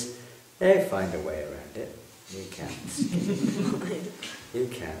representatives, they find a way around it. You can't. You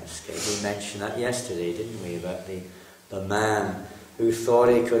can't escape. We mentioned that yesterday, didn't we? About the man who thought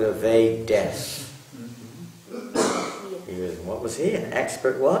he could evade death. He was, what was he? An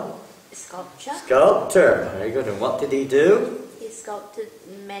expert what? Sculpture. Sculptor. Very good. And what did he do? He sculpted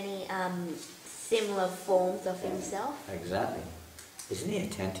many similar forms of himself. Exactly. Isn't he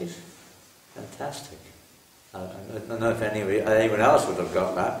attentive? Fantastic. I don't know if anyone else would have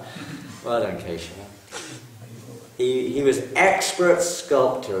got that. Well done, Keisha. He was expert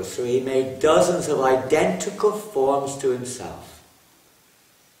sculptor, so he made dozens of identical forms to himself.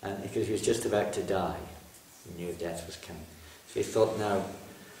 And because he was just about to die, he knew death was coming. So he thought, now,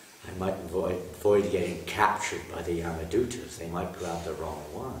 I might avoid getting captured by the Yamadutas. They might grab the wrong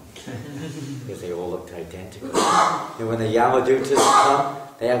one. Because they all looked identical. And when the Yamadutas come,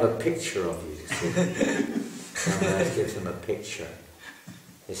 they have a picture of you, see? Someone else gives them a picture.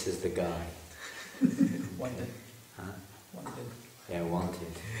 This is the guy. Wanted. Huh? Wanted. Yeah,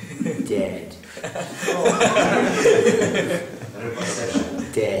 wanted. Dead.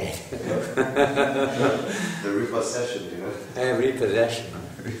 Dead. The repossession, you know. Repossession.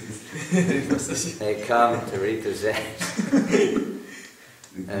 They come to repossess.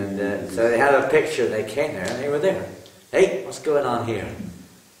 And so they had a picture, they came there, and they were there. Hey, what's going on here?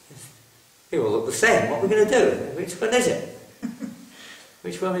 They all look the same. What are we going to do? Which one is it?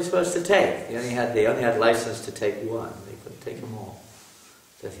 Which one are we supposed to take? They only had license to take one. They couldn't take them all.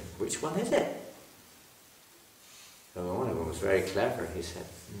 So they said, which one is it? So one of them was very clever. He said,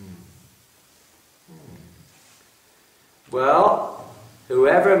 well,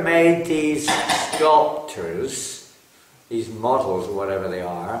 whoever made these sculptors, these models or whatever they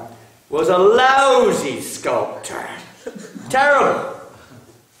are, was a lousy sculptor. Terrible.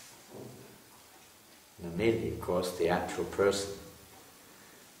 And immediately, of course, the actual person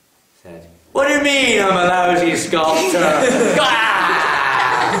said, what do you mean I'm a lousy sculptor?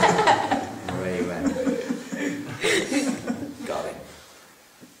 And away he went. Got him.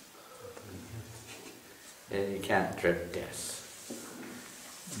 You can't trick death.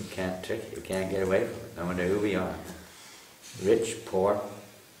 You can't trick it. You can't get away from it, no matter who we are. Rich, poor,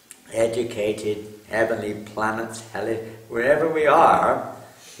 educated, heavenly planets, hellish, wherever we are,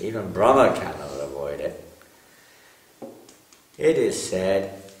 even Brahma cannot avoid it. It is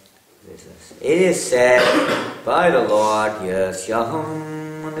said by the Lord, yes,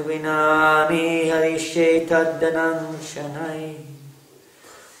 Yahum Vinami Harishe Taddanam Shanai.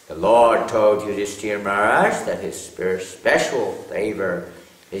 The Lord told Yudhishthira Maharaj that his special favor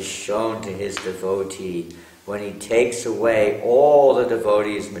is shown to his devotee when he takes away all the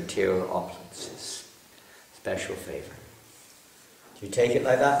devotee's material opulences. Special favor. Do you take it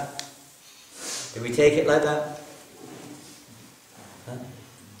like that? Do we take it like that? Huh?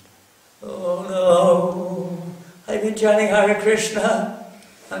 Oh no, I've been chanting Hare Krishna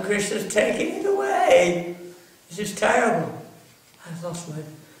and Krishna's taking it away. This is terrible. I've lost I'm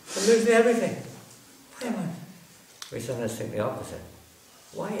losing everything. Why am I? We sometimes think the opposite.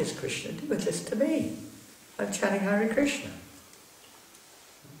 Why is Krishna doing this to me? I'm chanting Hare Krishna.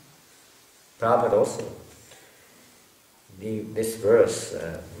 Prabhupada also. This verse,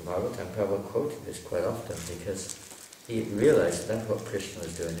 Bhagavatam, Prabhupada quoted this quite often because he realized that's what Krishna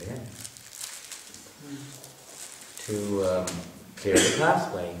was doing to him. To clear the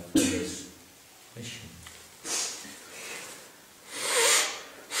pathway for his mission.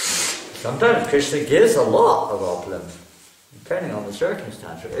 Sometimes Krishna gives a lot of opulence, depending on the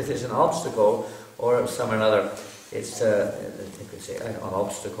circumstance. If it's an obstacle or some another, it's an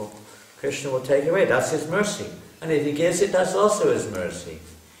obstacle, Krishna will take it away. That's his mercy. And if he gives it, that's also his mercy.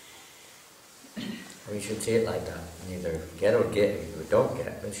 We should see it like that. Neither get or get, or don't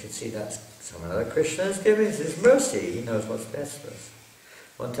get. We should see that's some another Krishna is giving us his mercy. He knows what's best for us.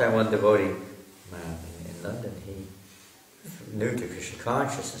 One time, one devotee man in London, he was new to Krishna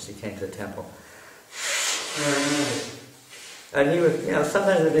consciousness. He came to the temple, and he was,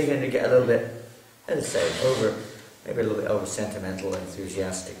 sometimes we're beginning to get a little bit, maybe a little bit over sentimental,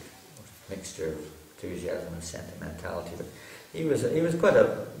 enthusiastic, mixture of enthusiasm and sentimentality. But he was quite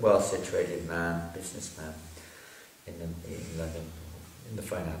a well-situated man, businessman in London, in the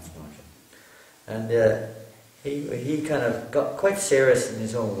finance market. And he kind of got quite serious in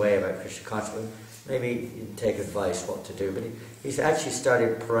his own way about Krishna consciousness. Maybe he didn't take advice what to do, but he's actually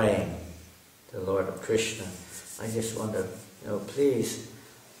started praying to the Lord of Krishna. I just wonder, please,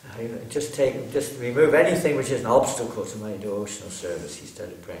 just remove anything which is an obstacle to my devotional service. He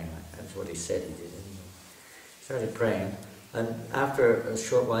started praying. That's what he said he did anyway. He started praying, and after a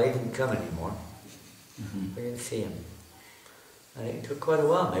short while he didn't come anymore. We didn't see him. And it took quite a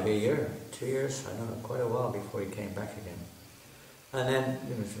while, maybe a year, 2 years, I don't know, quite a while before he came back again. And then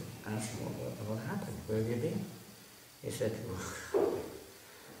asked him, what happened? Where have you been? He said,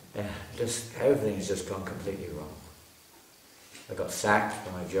 just everything's just gone completely wrong. I got sacked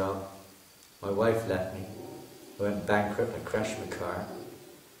from my job. My wife left me. I went bankrupt. I crashed my car.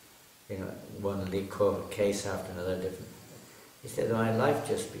 One COVID case after another different. He said, my life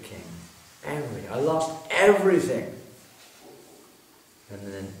just became everything. I lost everything. And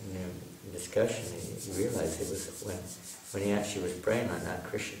then, in discussion, he realized it was when he actually was praying like that,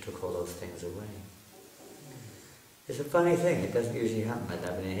 Krishna took all those things away. It's a funny thing. It doesn't usually happen like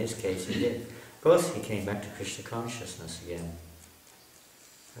that, but in his case, he did. Of course, he came back to Krishna consciousness again.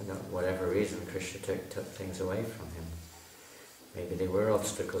 And for whatever reason, Krishna took things away from him. Maybe they were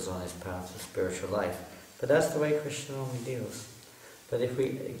obstacles on his path to spiritual life. But that's the way Krishna normally deals. But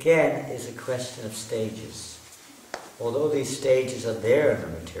again, it's a question of stages. Although these stages are there in the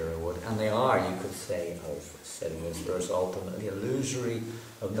material world, and they are, you could say, as said in this verse, ultimately illusory,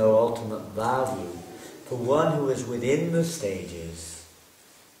 of no ultimate value. For one who is within the stages,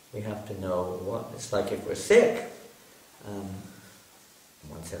 we have to know what it's like if we're sick. In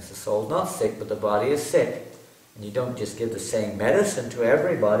one sense, the soul's not sick, but the body is sick. And you don't just give the same medicine to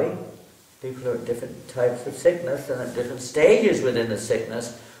everybody. People are at different types of sickness and at different stages within the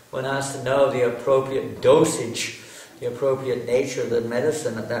sickness. One has to know the appropriate dosage, the appropriate nature of the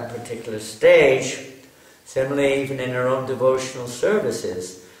medicine at that particular stage. Similarly, even in our own devotional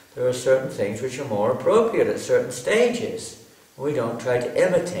services, there are certain things which are more appropriate at certain stages. We don't try to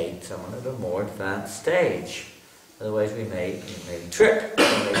imitate someone at a more advanced stage. Otherwise we may trip, we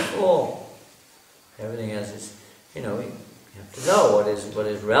may fall. Everything else is, we have to know what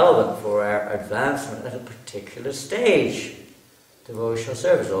is relevant for our advancement at a particular stage. Devotional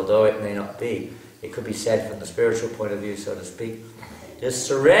service, although it may not be. It could be said from the spiritual point of view, so to speak. Just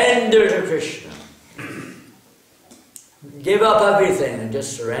surrender to Krishna. Give up everything and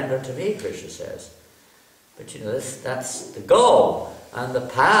just surrender to me, Krishna says. But that's the goal. And the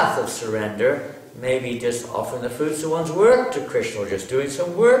path of surrender may be just offering the fruits of one's work to Krishna, or just doing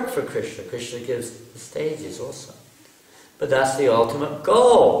some work for Krishna. Krishna gives the stages also. But that's the ultimate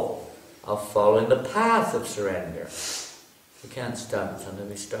goal of following the path of surrender. We can't start. Sometimes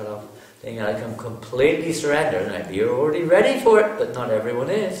we start off thinking, I can completely surrender. And maybe you're already ready for it, but not everyone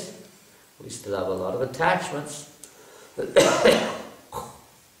is. We still have a lot of attachments. And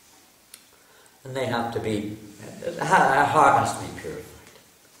they have to be, our heart has to be purified.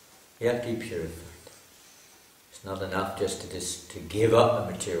 You have to be purified. It's not enough just to give up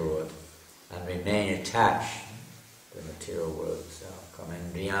the material world and remain attached to the material world itself.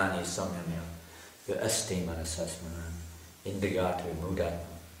 Kamendriyani samyamya, your esteem and assessment, indriyatu mudatma,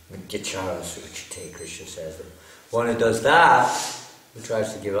 vidyachara suchite, Krishna says that one who does that, who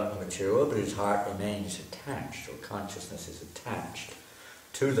tries to give up the material world, but his heart remains attached, or consciousness is attached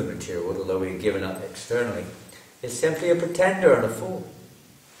to the material world, although we've given up externally, is simply a pretender and a fool.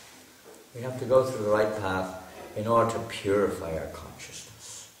 We have to go through the right path in order to purify our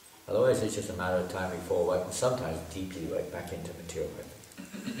consciousness. Otherwise it's just a matter of time we fall right, and sometimes deeply right back into material life.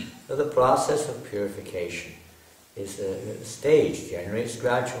 So the process of purification is a stage, generally it's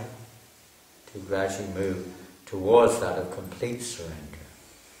gradual, to gradually move towards that of complete surrender.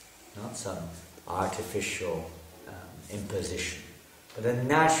 Not some artificial imposition, but a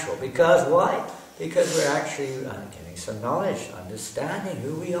natural. Because why? Because we're actually getting some knowledge, understanding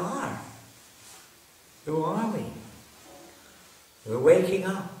who we are. Who are we? We're waking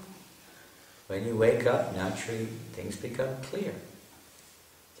up. When you wake up, naturally things become clear.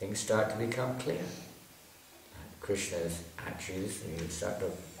 Things start to become clear. And Krishna is actually, you start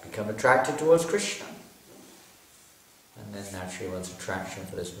to become attracted towards Krishna. And then naturally one's attraction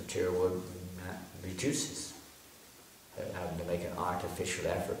for this material world reduces. Having to make an artificial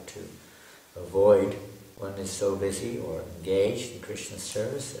effort to avoid one is so busy or engaged in Krishna's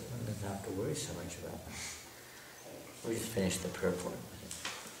service that one doesn't have to worry so much about that. We just finished the purport.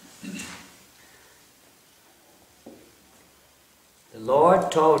 The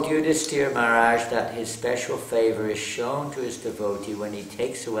Lord told Yudhisthira Maharaj that his special favour is shown to his devotee when he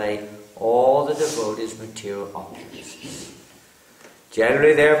takes away all the devotee's material opulences.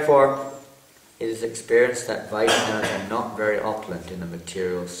 Generally, therefore, it is experienced that Vaishnavas are not very opulent in the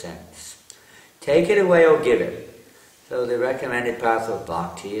material sense. Take it away or give it. So the recommended path of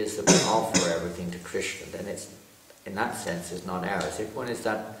bhakti is that we offer everything to Krishna. Then it's, in that sense, is not ours. If one is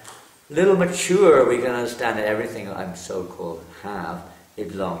that little mature, we can understand that everything I'm so-called have, it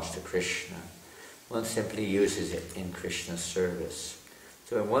belongs to Krishna. One simply uses it in Krishna's service.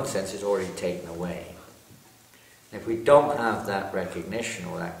 So in one sense, it's already taken away. And if we don't have that recognition,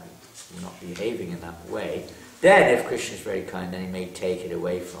 or that not behaving in that way, Then, if Krishna is very kind, then he may take it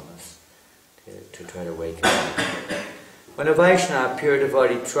away from us to try to wake up. When a Vaishnava, a pure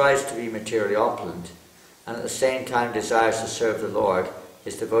devotee, tries to be materially opulent and at the same time desires to serve the Lord,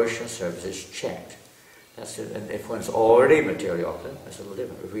 his devotional service is checked. That's it. And if one's already materially opulent, that's a little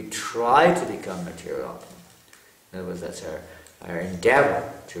different. If we try to become materially opulent, in other words, that's our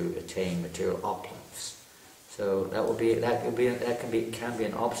endeavour to attain material opulence. So that can be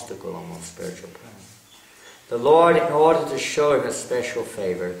an obstacle on one's spiritual plan. The Lord, in order to show him a special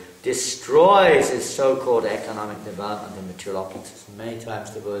favour, destroys his so-called economic development and material opulence. Many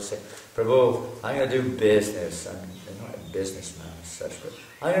times the Buddha said, Prabhu, I'm going to do business. I'm not a businessman as such, but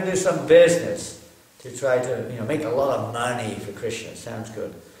I'm going to do some business to try to make a lot of money for Krishna. It sounds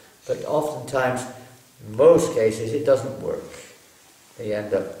good. But oftentimes, in most cases, it doesn't work. They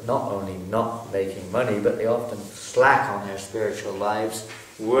end up not only not making money, but they often slack on their spiritual lives,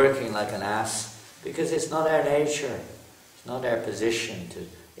 working like an ass, because it's not our nature. It's not our position to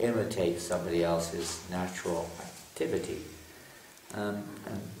imitate somebody else's natural activity. And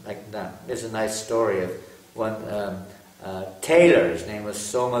like that. There's a nice story of one tailor. His name was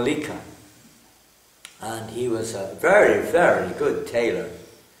Somalika. And he was a very, very good tailor.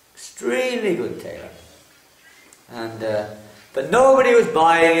 Extremely good tailor. And but nobody was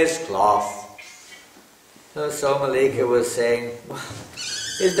buying his cloth. So Somalika was saying,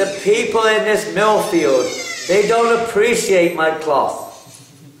 is the people in this mill field, they don't appreciate my cloth.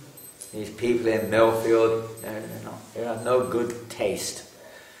 These people in Millfield, they have no good taste.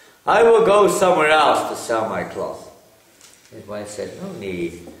 I will go somewhere else to sell my cloth. His wife said, no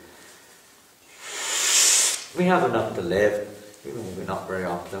need. We have enough to live. Even if we're not very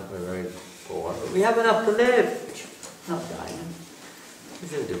opulent, we're very poor, but we have enough to live. Not dying.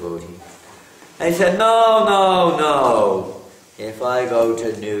 He's a devotee. And he said, no. If I go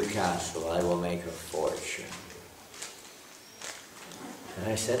to Newcastle, I will make a fortune. And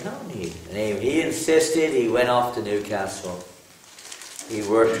I said, no need. And he insisted. He went off to Newcastle. He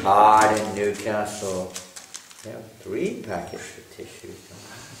worked hard in Newcastle. Yeah, 3 packets of tissue.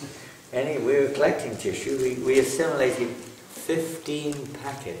 We were collecting tissue. We assimilated 15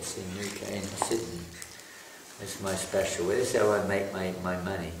 packets in Sydney. This is my special way. This is how I make my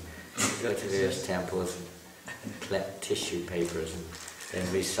money. I go to various temples and collect tissue papers and then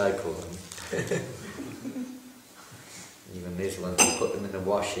recycle them. Even these ones, we put them in the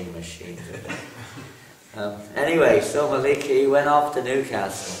washing machine. Anyway, so Maliki went off to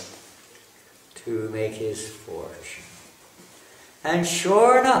Newcastle to make his fortune. And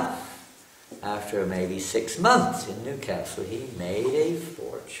sure enough, after maybe 6 months in Newcastle, he made a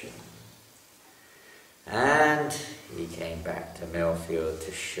fortune. And he came back to Millfield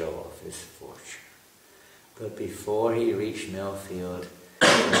to show off his fortune. But before he reached Millfield,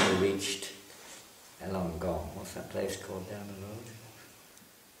 when he reached Elongong, what's that place called down the road?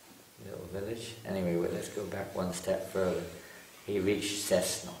 Little village. Anyway, let's go back one step further. He reached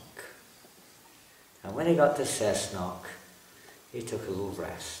Cessnock. And when he got to Cessnock, he took a little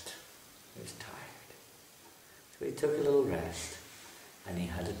rest. He was tired. So he took a little rest, and he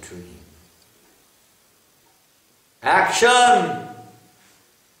had a dream. Action!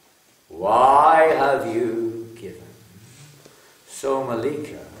 Why have you given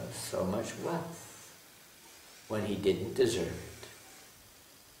Somalika so much wealth when he didn't deserve it?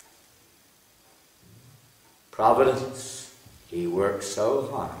 Providence, he worked so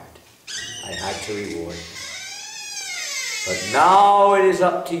hard, I had to reward him. But now it is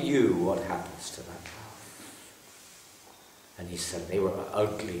up to you what happens to that wealth. And he said they were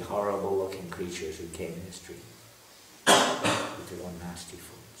ugly, horrible looking creatures who came in his dream. They were nasty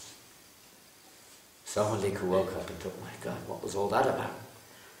fools. Somalika woke up and thought, my God, what was all that about?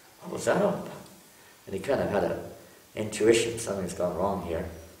 What was that all about? And he kind of had an intuition, something's gone wrong here.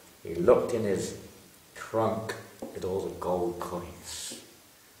 He looked in his trunk at all the gold coins.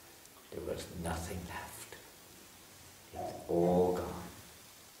 There was nothing left. It was all gone.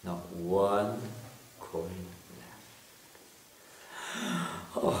 Not one coin left.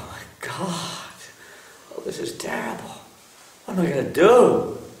 Oh my God! Oh, this is terrible. What am I going to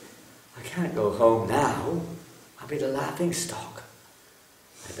do? I can't go home now. I'll be the laughing stock.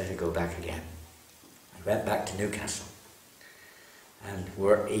 I better go back again. I went back to Newcastle and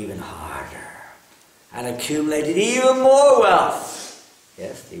worked even harder and accumulated even more wealth.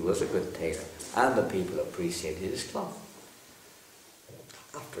 Yes, he was a good tailor and the people appreciated his cloth.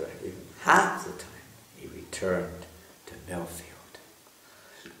 After even half the time, he returned to Millfield.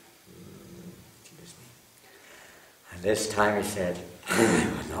 And this time he said, I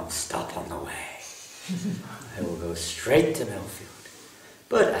will not stop on the way. I will go straight to Millfield.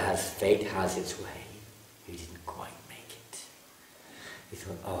 But as fate has its way, he didn't He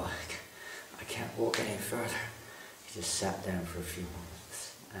thought, oh, I can't walk any further. He just sat down for a few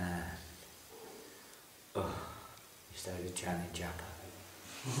moments and he started chanting japa.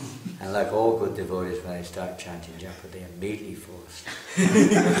 And like all good devotees, when they start chanting japa, they immediately fall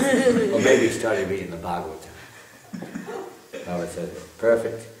asleep. Or maybe he started reading the Bhagavatam. Now it's a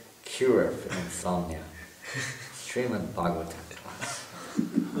perfect cure for insomnia. Srimad Bhagavatam class.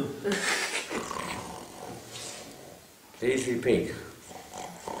 Please repeat.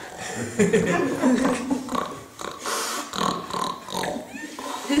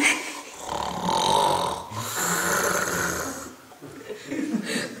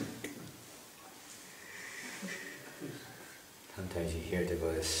 Sometimes you hear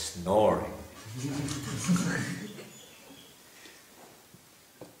devotees snoring.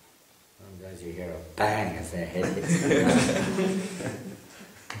 Sometimes you hear a bang as their head hits the ground.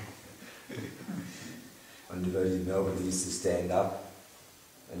 One devotee in Melbourne used to stand up,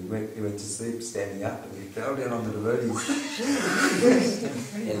 and he went to sleep standing up, and he fell down on the devotees.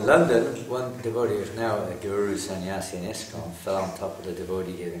 In London, one devotee who's now a guru sannyasi in ISKCON fell on top of the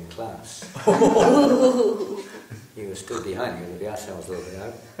devotee giving class. He was stood behind, because the asana was a little bit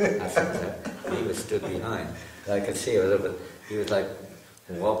out, asana was out, and he was stood behind. I could see he was like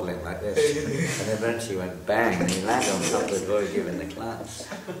wobbling like this, and eventually went bang, and he landed on top of the devotee giving the class.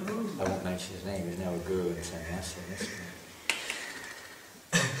 I won't mention his name, he's now a guru and sannyasi in ISKCON.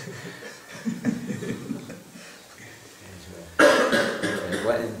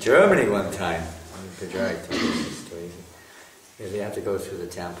 In Germany one time, Pujari told me this story. They had to go through the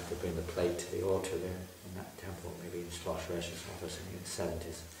temple to bring the plate to the altar there, in that temple, maybe in Schloss Reschenshof or something in the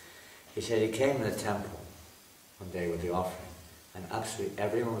 70s. He said he came in the temple one day with the offering, and absolutely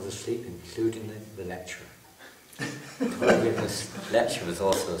everyone was asleep, including the lecturer. The lecturer was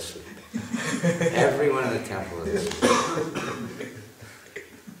also asleep. Everyone in the temple was asleep.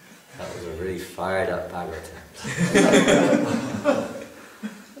 That was a really fired up Bhagavatam.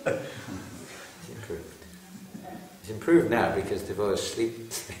 It's improved now because devotees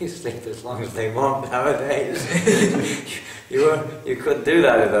sleep as long as they want nowadays. You couldn't do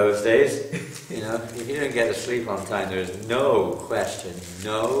that in those days. You know, if you didn't get to sleep on time, there's no question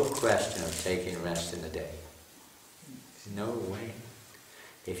of taking rest in the day. There's no way.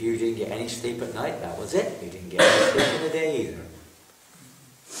 If you didn't get any sleep at night, that was it. You didn't get any sleep in the day either.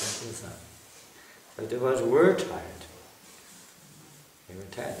 Simple as that. But devotees were tired. They were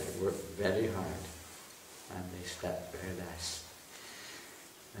tired. They worked very hard. And they slept very less.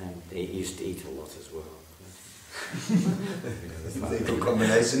 And they used to eat a lot as well. It's a good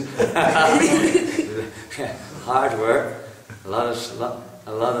combination. Hard work, a lot of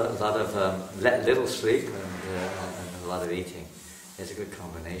little sleep, and a lot of eating. It's a good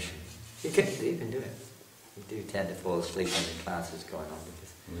combination. You can do it. You do tend to fall asleep when the class is going on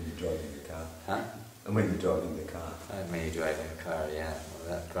because when you're driving the car. Huh? And when you're driving the car. And when you're driving a car, yeah. Well,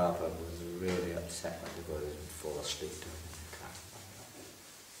 that Prabhupada was really upset when the devotees would fall asleep during the car.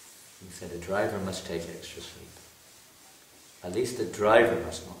 He said the driver must take extra sleep. At least the driver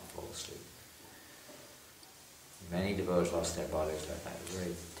must not fall asleep. Many devotees lost their bodies like that. It was a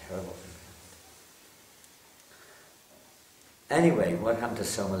very terrible thing. Anyway, what happened to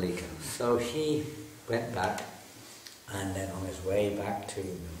Somalika? So he went back, and then on his way back to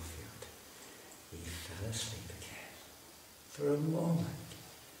Millfield, he fell asleep again for a moment.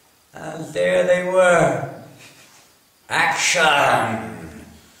 And there they were. Action!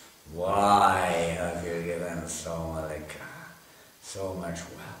 Why have you given Somalika so much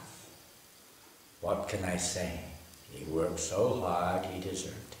wealth? What can I say? He worked so hard, he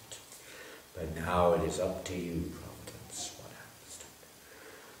deserved it. But now it is up to you, Providence, what happens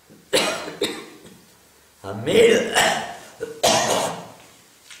to him.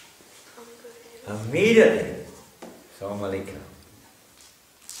 Immediately, Somalika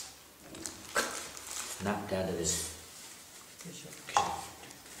snapped out of his...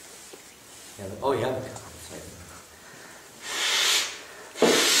 Oh, yeah.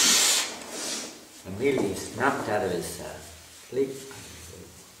 Immediately snapped out of his sleep.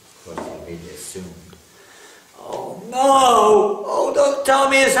 Of course, he immediately assumed, oh no! Oh, don't tell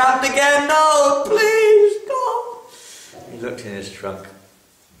me it's happened again! No, please, no! He looked in his trunk.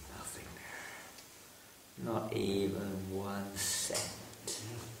 Nothing there. Not even 1 cent.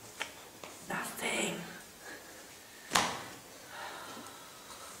 Nothing.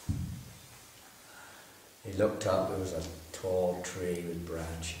 He looked up, there was a tall tree with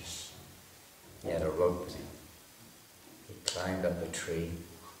branches. He had a rope with him. He climbed up the tree,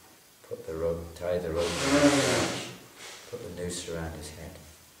 put the rope, tied the rope to the branch, put the noose around his head.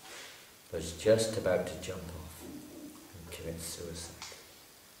 Was just about to jump off and commit suicide.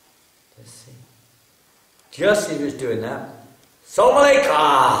 Just as he was doing that,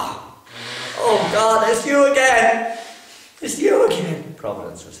 Somalika! Oh God, it's you again! It's you again!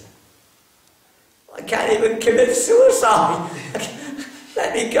 Providence was it. I can't even commit suicide!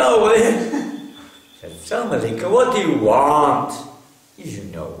 Let me go, will you? Said, Somalika, what do you want? You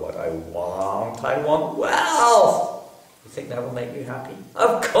know what I want. I want wealth! You think that will make you happy?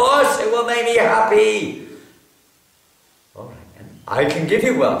 Of course it will make me happy! Alright, and I can give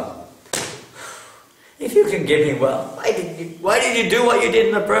you wealth. If you can give me wealth, why did you do what you did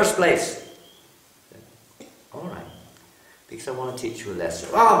in the first place? Alright, because I want to teach you a lesson.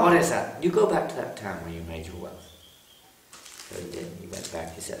 Oh, what is that? You go back to that town where you made your wealth. So he did. He went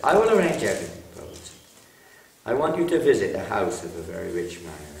back. He said, I will arrange everything, Prabhupada. I want you to visit the house of a very rich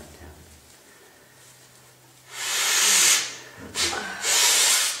man in that town.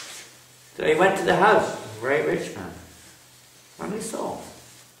 So he went to the house of a very rich man. And he saw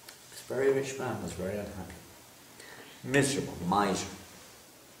this very rich man was very unhappy. Miserable, miser,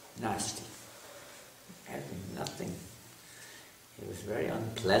 nasty. Everything, nothing. It was very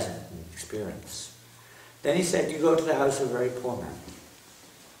unpleasant experience. Then he said, you go to the house of a very poor man.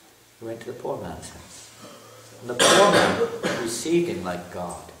 He went to the poor man's house. And the poor man received him like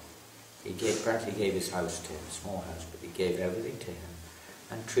God. He practically gave his house to him, a small house, but he gave everything to him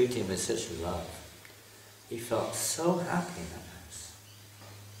and treated him with such love. He felt so happy in that house.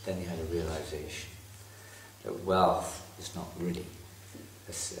 Then he had a realization that wealth is not really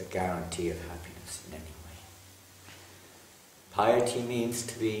a guarantee of happiness in any way. Piety means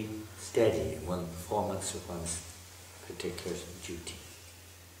to be steady in one performance of one's particular duty.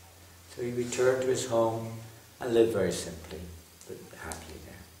 So he returned to his home and lived very simply, but happily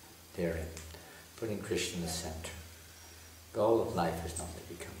therein, putting Krishna in the center. The goal of life is not to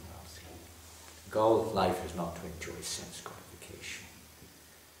become wealthy. The goal of life is not to enjoy sense gratification.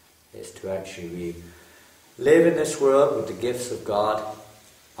 It's to actually live in this world with the gifts of God,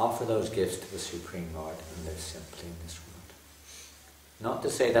 offer those gifts to the Supreme Lord, and live simply in this world. Not to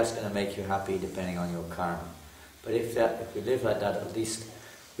say that's going to make you happy depending on your karma, but if we live like that, at least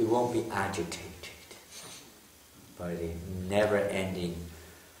we won't be agitated by the never-ending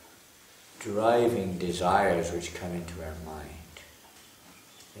driving desires which come into our mind.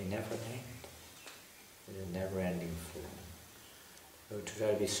 They never end. It's a never-ending flow. So to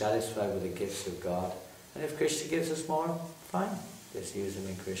try to be satisfied with the gifts of God, and if Krishna gives us more, fine. Let's use them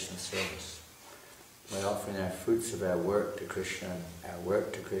in Krishna's service. By offering our fruits of our work to Krishna, our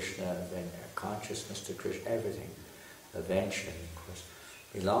consciousness to Krishna, everything, eventually, of course,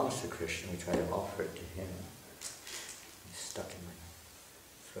 belongs to Krishna. We try to offer it to him. He's stuck in my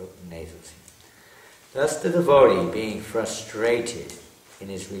throat and nasals. Thus the devotee, being frustrated in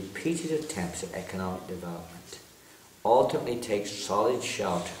his repeated attempts at economic development, ultimately takes solid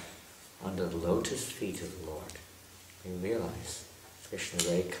shelter under the lotus feet of the Lord. We realize Krishna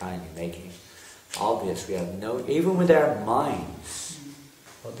very kindly making it obvious we have no, even with our minds,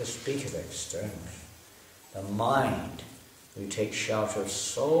 what to speak of externally, the mind, we take shelter of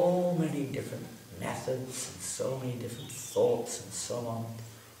so many different methods and so many different thoughts and so on,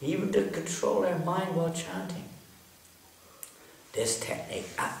 even to control our mind while chanting. This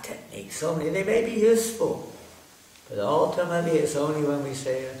technique, that technique, so many, they may be useful, but ultimately it's only when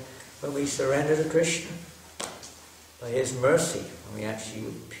we surrender to Krishna, by his mercy, when we actually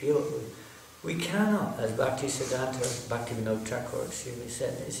appeal. We cannot, as Bhaktisiddhanta, Bhaktivinoda Thakur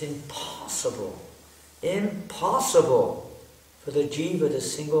said, it's impossible for the jiva to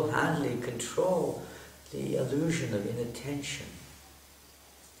single-handedly control the illusion of inattention.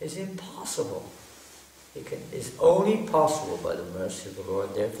 It's impossible. It's only possible by the mercy of the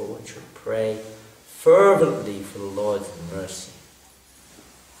Lord. Therefore one should pray fervently for the Lord's mercy.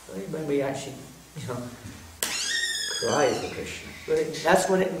 When we actually, cry for Krishna. But that's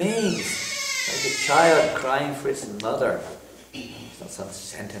what it means. Like a child crying for its mother. It's not some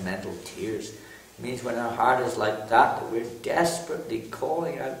sentimental tears. It means when our heart is like that we're desperately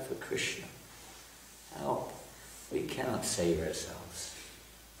calling out for Krishna. Help. We cannot save ourselves.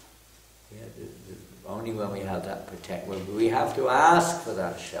 Only when we have that protection. We have to ask for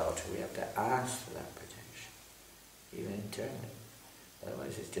that shelter. We have to ask for that protection. Even internally.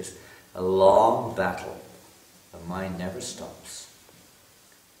 Otherwise it's just a long battle. The mind never stops.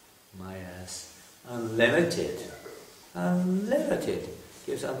 Maya has unlimited,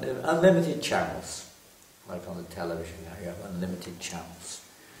 gives unlimited channels. Like on the television now, you have unlimited channels.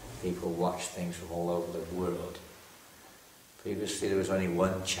 People watch things from all over the world. Previously there was only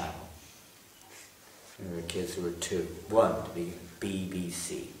one channel. When we were kids there were two. One to be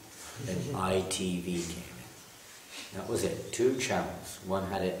BBC, then ITV came in. That was it. Two channels. One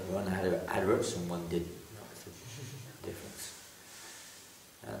had adverts and one didn't.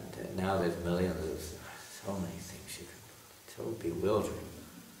 now there's millions of so many things you can, so bewildering,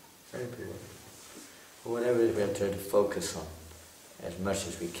 very bewildering. But whatever it is, we have to try to focus on as much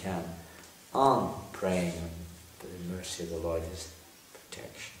as we can on praying for the mercy of the Lord, His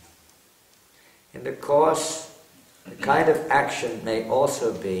protection. In the course, the kind of action may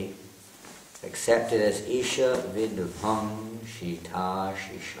also be accepted as Isha Vidvang Shita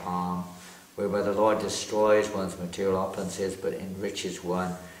Shisham, whereby the Lord destroys one's material opulences but enriches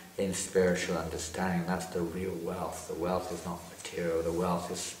one in spiritual understanding. That's the real wealth. The wealth is not material, the wealth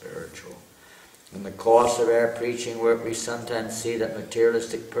is spiritual. In the course of our preaching work, we sometimes see that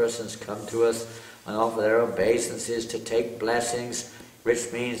materialistic persons come to us and offer their obeisances to take blessings,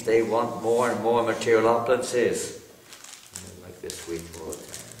 which means they want more and more material opulences. Like this week, Lord,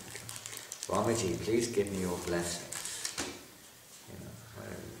 Swamiji, please give me your blessings.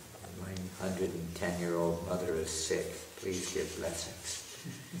 My 110-year-old mother is sick. Please give blessings.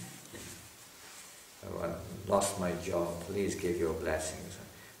 Oh, I lost my job. Please give your blessings.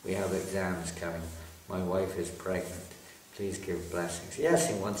 We have exams coming. My wife is pregnant. Please give blessings. Yes,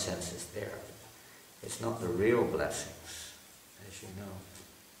 in one sense it's there. It's not the real blessings, as you know.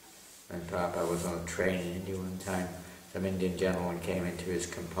 When Papa was on a train in India one time, some Indian gentleman came into his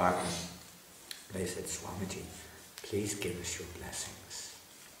compartment. They said, Swamiji, please give us your blessings.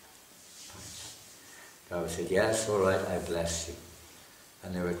 Papa said, yes, all right, I bless you.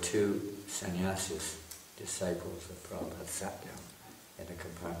 And there were two sannyasis, disciples of Prabhupada, sat down in the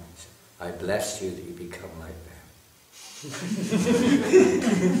compartment and said, I bless you that you become like that.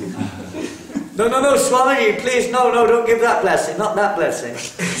 No, Swamiji, please, no, don't give that blessing, not that blessing.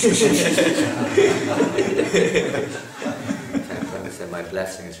 Prabhupada said, my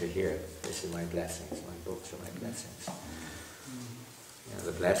blessings are here. This is my blessings, my books are my blessings. You know,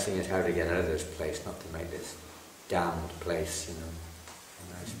 the blessing is how to get out of this place, not to make this damned place, a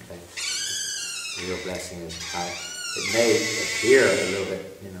nice place. The real blessing is how it may appear a little bit,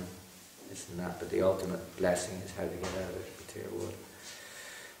 this and that, but the ultimate blessing is how to get out of this material world.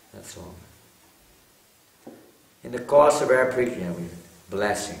 That's all. In the course of our preaching, we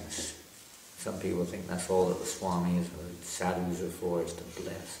blessings. Some people think that's all that the Swamis or the sadhus are for, is to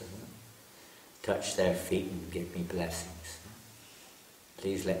bless, isn't it? Touch their feet and give me blessings.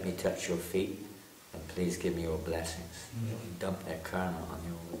 Please let me touch your feet and please give me your blessings. Dump their karma on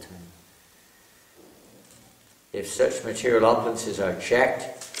you all the time. If such material opulences are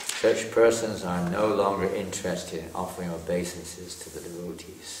checked, such persons are no longer interested in offering obeisances to the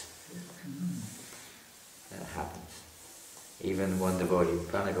devotees. That happens. Even one devotee,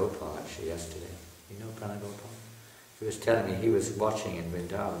 Pranagopal, actually yesterday. You know Pranagopal? He was telling me he was watching in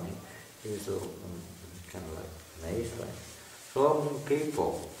Vrindavan. He was a little kind of like amazed by it. So many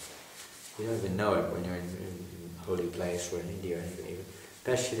people. You don't even know it when you're in a holy place or in India or anything.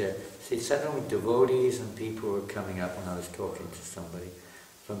 Especially there. See, suddenly devotees and people were coming up when I was talking to somebody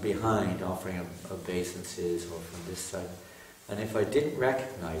from behind, offering obeisances, or from this side. And if I didn't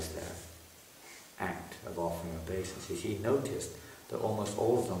recognize their act of offering obeisances, he noticed that almost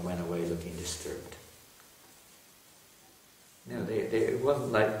all of them went away looking disturbed. It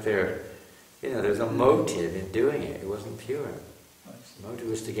wasn't like there was a motive in doing it. It wasn't pure. The motive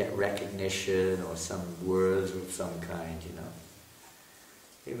was to get recognition or some words of some kind,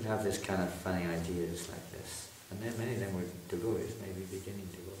 People have this kind of funny ideas like this. And then many of them were devotees, maybe beginning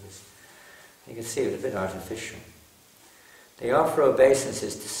devotees. You can see it was a bit artificial. They offer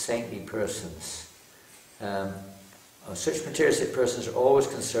obeisances to saintly persons. Such materialistic persons are always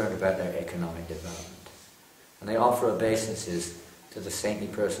concerned about their economic development. And they offer obeisances to the saintly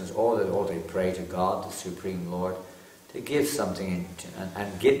persons, or they pray to God, the Supreme Lord, to give something,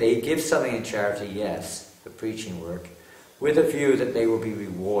 they give something in charity, yes, the preaching work, with a view that they will be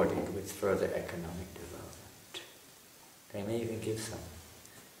rewarded with further economic development. They may even give some,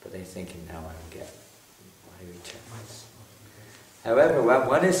 but they're thinking, now I'll get my returns. However, when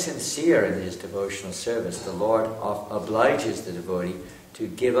one is sincere in his devotional service, the Lord obliges the devotee to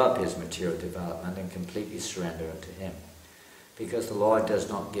give up his material development and completely surrender unto him. Because the Lord does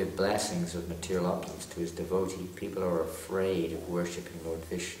not give blessings of material opulence to his devotee, people are afraid of worshipping Lord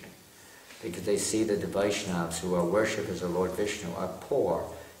Vishnu. Because they see the Vaishnavas who are worshippers of Lord Vishnu are poor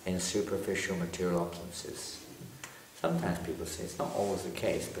in superficial material opulences. Sometimes people say it's not always the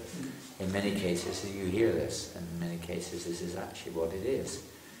case, but in many cases you hear this, and in many cases this is actually what it is.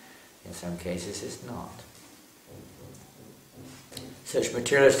 In some cases it's not. Such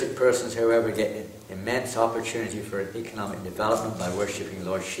materialistic persons, however, get immense opportunity for economic development by worshipping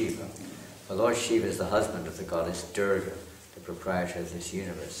Lord Shiva. For Lord Shiva is the husband of the goddess Durga, the proprietor of this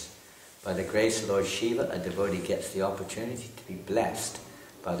universe. By the grace of Lord Shiva, a devotee gets the opportunity to be blessed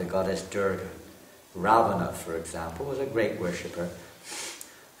by the goddess Durga. Ravana, for example, was a great worshipper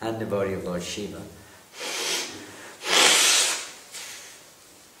and devotee of Lord Shiva.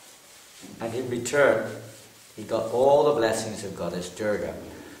 And in return, he got all the blessings of goddess Durga.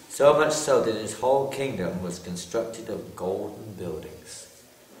 So much so that his whole kingdom was constructed of golden buildings.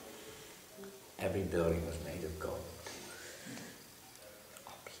 Every building was made of gold.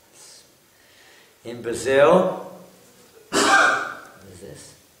 In Brazil, what is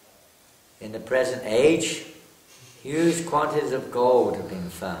this? In the present age, huge quantities of gold have been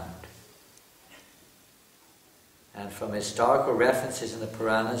found. And from historical references in the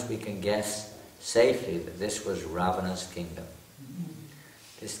Puranas, we can guess safely that this was Ravana's kingdom.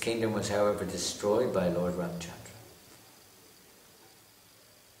 This kingdom was, however, destroyed by Lord Ramchandra.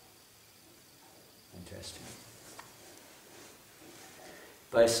 Interesting.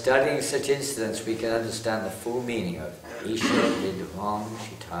 By studying such incidents, we can understand the full meaning of Isha Vidvam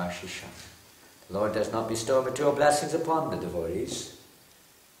Shita Shisham. The Lord does not bestow material blessings upon the devotees,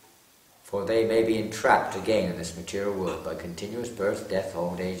 for they may be entrapped again in this material world by continuous birth, death,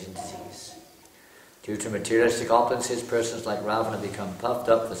 old age, and disease. Due to materialistic opulences, persons like Ravana become puffed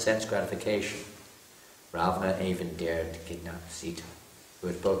up for sense gratification. Ravana even dared to kidnap Sita, who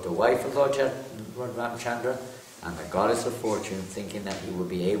was both the wife of Lord Ramchandra and the goddess of fortune, thinking that he would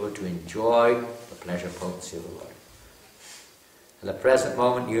be able to enjoy the pleasure potency of the Lord. At the present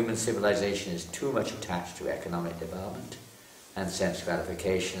moment, human civilization is too much attached to economic development and sense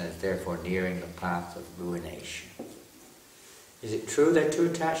gratification, and is therefore nearing the path of ruination. Is it true they're too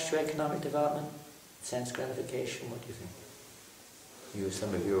attached to economic development, sense gratification? What do you think?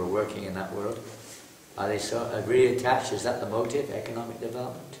 Some of you are working in that world. Are they so really attached? Is that the motive, economic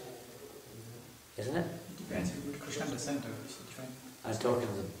development? Isn't it? It depends which Krishna the center. I'm talking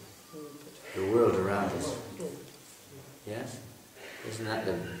the world around us. Yes? Isn't that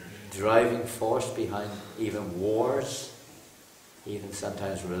the driving force behind even wars, even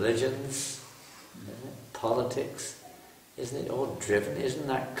sometimes religions, politics? Isn't it all driven? Isn't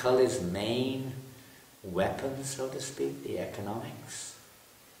that Kali's main weapon, so to speak, the economics?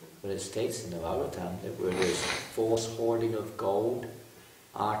 But it states in the Bhagavatam that where there's forced hoarding of gold,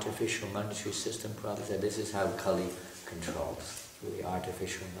 artificial monetary system, Prabhupada said this is how Kali controls, through the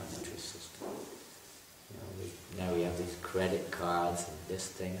artificial monetary system. Now we have these credit cards and this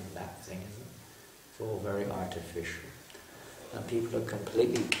thing and that thing, isn't it? It's all very artificial. And people are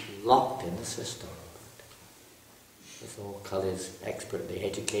completely locked in the system. It's all Kali's expert. The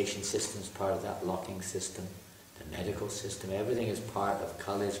education system is part of that locking system. The medical system, everything is part of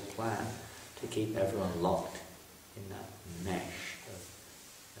Kali's plan to keep everyone locked in that mesh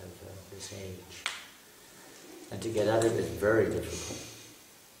of this age. And to get out of it is very difficult.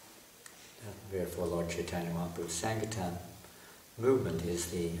 Therefore, Lord Chaitanya Mahaprabhu's Sankirtan movement is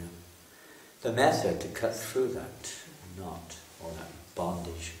the method to cut through that knot, or that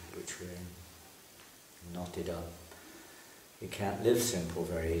bondage which we're in, knotted up. You can't live simple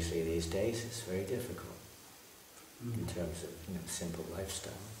very easily these days. It's very difficult in terms of simple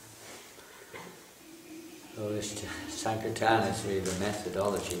lifestyle. So this Sankirtan is really the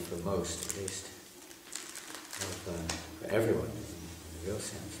methodology for most, at least, for everyone, in the real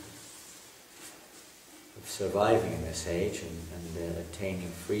sense, of surviving in this age and attaining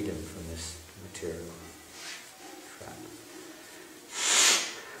freedom from this material trap.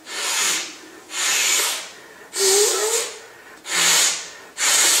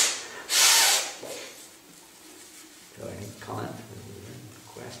 So any comment,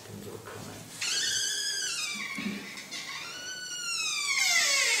 questions or comments?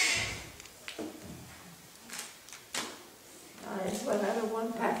 I went out of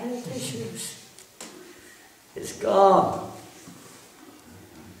one packet of tissues. It's gone.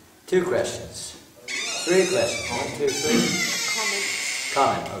 2 questions. 3 questions. 1, 2, 3.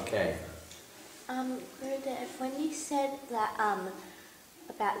 Comment, okay. Gurudev, when you said that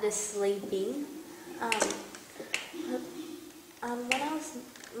about the sleeping,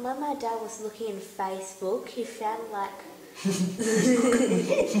 when my dad was looking in Facebook, he found like.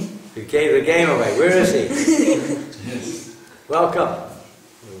 You gave the game away. Where is he? Yes. Welcome.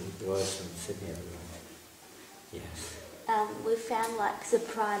 He was from Sydney, everyone. Yes. We found like the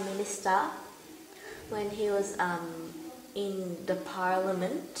Prime Minister when he was in the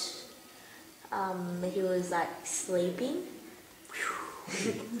Parliament. He was like sleeping.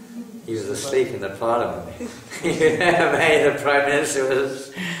 He was asleep in the Parliament. The Prime Minister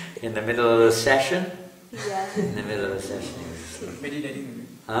was in the middle of the session. Yeah. In the middle of the session. He was asleep. Meditating.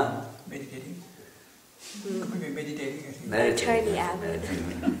 Huh? Meditating. Maybe meditating. I think. Meditating.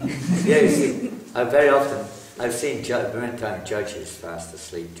 Yeah, you see, very often I've seen many times judges fast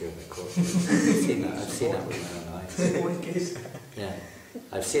asleep during the court. I've seen that with my own eyes. One case. Yeah,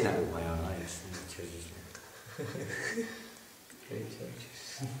 I've seen that with my own eyes. Judges. Great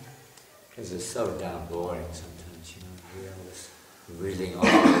judges. Because it's so damn boring sometimes, you know, you hear all this reading all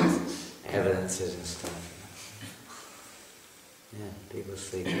these evidences and stuff. Yeah, people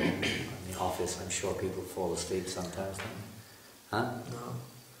sleep in the office. I'm sure people fall asleep sometimes, don't they? Huh?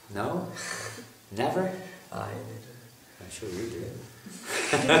 No. No? Never? I did. I'm sure you do.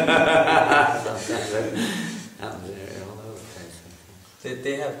 Sometimes it happens all over the place.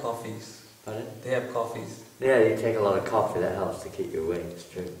 They have coffees. Pardon? They have coffees. Yeah, you take a lot of coffee, that helps to keep you awake, it's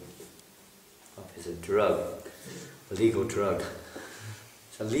true. Coffee is a drug, a legal drug.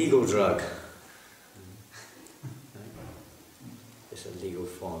 It's a legal drug. It's a legal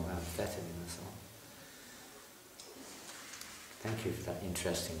form of amphetamine, that's all. Thank you for that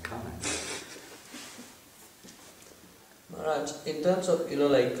interesting comment. Maharaj, in terms of,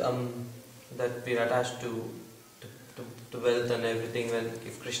 that we're attached to wealth and everything, when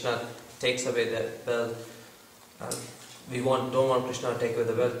if Krishna takes away that wealth, we don't want Krishna to take away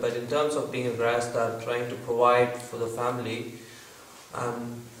the wealth, but in terms of being a grahastha, trying to provide for the family,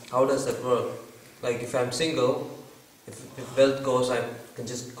 how does that work? Like if I'm single, if wealth goes, I can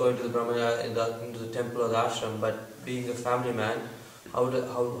just go into the brahmana, into the temple or the ashram, but being a family man,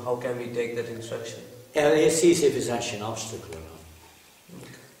 how can we take that instruction? Yeah, he sees if it's actually an obstacle or not.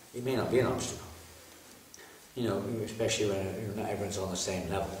 It may not be an obstacle. You know, especially when not everyone's on the same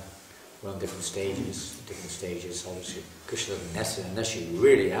level. We're on different stages. Obviously, Krishna doesn't necessarily, unless you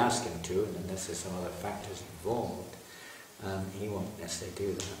really ask him to, and unless there's some other factors involved, he won't necessarily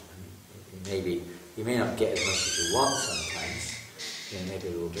do that. I mean, you may not get as much as you want sometimes. Maybe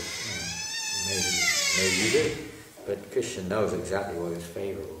a little bit. Maybe you do. But Krishna knows exactly what is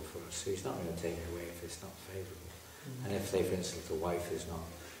favourable for us, so he's not going to take it away if it's not favourable. Mm-hmm. And if, say, for instance, the wife is not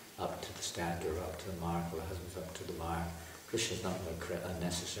up to the standard or up to the mark, or the husband's up to the mark, Krishna's not going to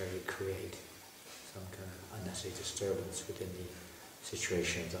unnecessarily create some kind of unnecessary disturbance within the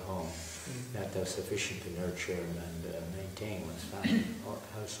situation of the home. Mm-hmm. That does sufficient to nurture and maintain one's family, or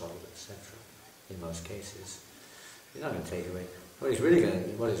household, etc. In most cases, he's not going to take away. What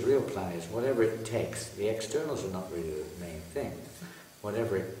his real plan is, whatever it takes. The externals are not really the main thing.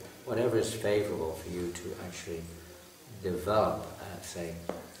 Whatever is favourable for you to actually develop, say,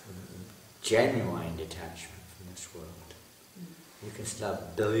 genuine detachment from this world. You can still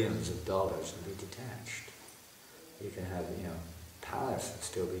have billions of dollars and be detached. You can have, palace and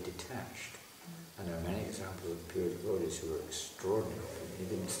still be detached. And there are many examples of pure devotees who are extraordinary.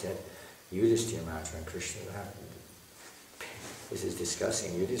 Even instead, Yudhishthira Maharaj and Krishna happened. This is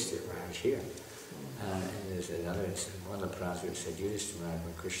discussing Yudhishthira Maharaj here. And there's another incident, one of the Pranasas said, Yudhishthira Maharaj,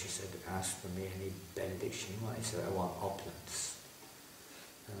 when Krishna said, ask for me any benediction you want, he said, I want opulence.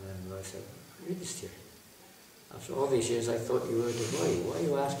 And then the Lord said, Yudhishthira, after all these years I thought you were a devotee, why are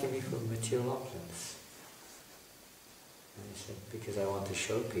you asking me for material opulence? And he said, because I want to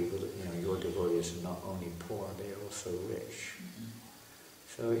show people that, your devotees are not only poor, they are also rich.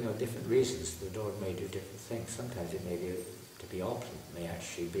 So, different reasons, the Lord may do different things. Sometimes it may be to be opulent may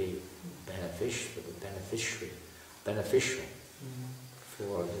actually be beneficial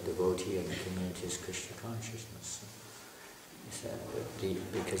for the devotee and the community's Krishna consciousness.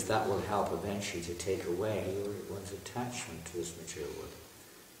 Because that will help eventually to take away one's attachment to this material world.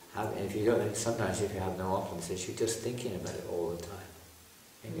 Sometimes if you have no opulence, you're just thinking about it all the time.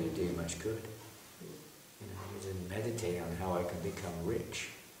 It ain't going to do you much good. You just meditate on how I can become rich.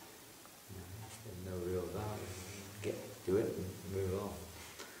 There's no real value. Do it and move on.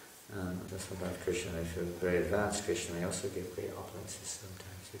 That's about Krishna. If you're very advanced Krishna, they also give great opulences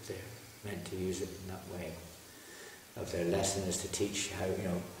sometimes if they're meant to use it in that way. If their lesson is to teach how,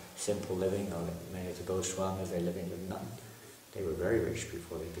 simple living, or many of the Goswamis, they're living with nothing. They were very rich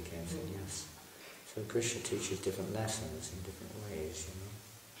before they became sannyas. So Krishna teaches different lessons in different ways,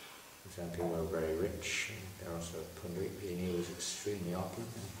 Some people are very rich, and they're also Pundarikpini was extremely opulent,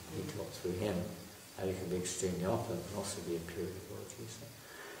 and he taught through him how you can be extremely opulent and also be a pure devotee. So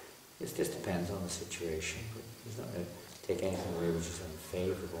it just depends on the situation, but he's not going to take anything away which is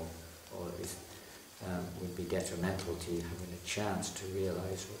unfavourable or would be detrimental to you having a chance to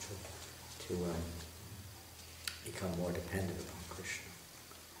realise or to become more dependent upon Krishna.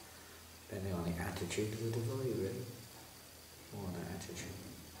 Depending on the attitude of the devotee, really. More on the attitude.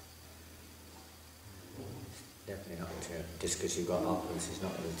 Definitely not just because you've got opulence, he's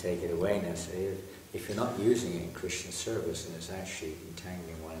not going to take it away necessarily. If you're not using it in Krishna service and it's actually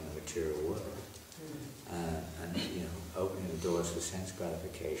entangling one in the material world, and opening the doors for sense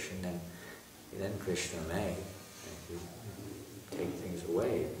gratification, then then Krishna may take things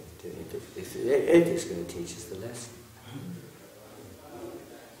away if it's going to teach us the lesson.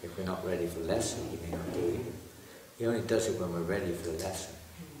 If we're not ready for the lesson, he may not do it either. He only does it when we're ready for the lesson.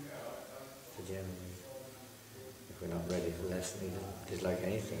 So generally, if we're not ready for the lesson, he doesn't. Just like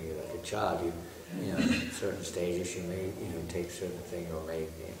anything, you're like a child. You know, at certain stages you may, take certain thing, or may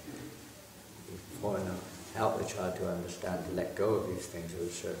help the child to understand to let go of these things at a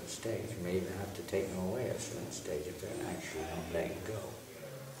certain stage. You may even have to take them away at a certain stage if they're actually not letting go.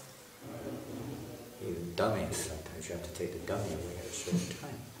 Even dummies, sometimes you have to take the dummy away at a certain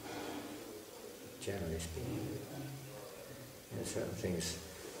time. Generally speaking, certain things,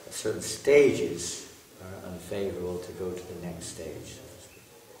 certain stages are unfavourable to go to the next stage, so to speak.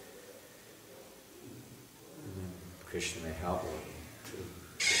 Krishna may help you to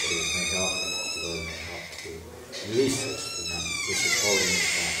release us from that which is holding us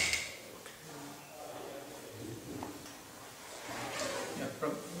back.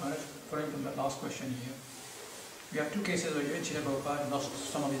 According to the last question here, we have two cases where Srila Prabhupada lost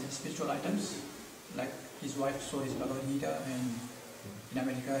some of his spiritual items, like his wife stole his Bhagavad Gita, and in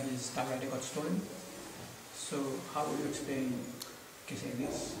America his typewriter got stolen. So how would you explain a case like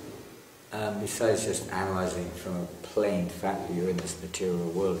this? Besides just analysing from a plain fact that you're in this material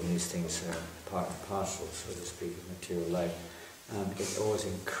world and these things are part and parcel, so to speak, of material life, it always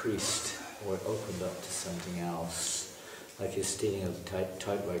increased or opened up to something else. Like his stealing of the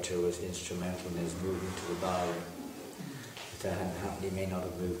typewriter was instrumental in his moving to the Bowery. If that hadn't happened, he may not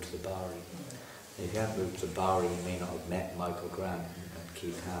have moved to the Bowery. If he hadn't moved to the Bowery, he may not have met Michael Grant and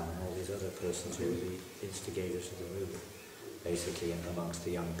Keith Ham and all these other persons who were the instigators of the movement, basically, amongst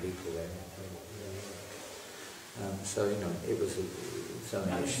the young people there. So, it was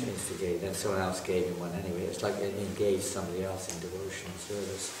something which instigated, and someone else gave him one anyway. It's like it engaged somebody else in devotion and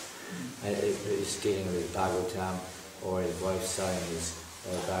service. His stealing of his Bhagavatam, or his wife selling his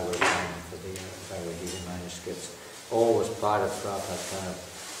Bhagavatam for the Bhagavad Gita manuscripts, all was part of Prabhupada's kind of,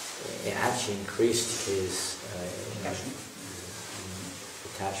 it actually increased his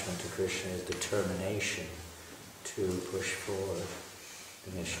attachment to Krishna, his determination to push forward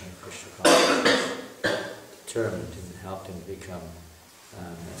the mission of Krishna consciousness. Determined, and helped him become,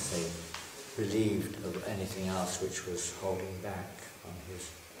 let's say, relieved of anything else which was holding back on his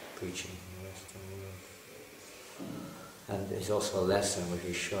preaching in the Western world. And there's also a lesson where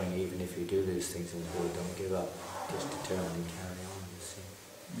he's showing, even if you do lose things in the world, don't give up. Just determine and carry on, you see.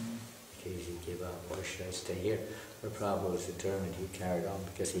 In case you give up, why should I stay here? Where Prabhupada was determined, he carried on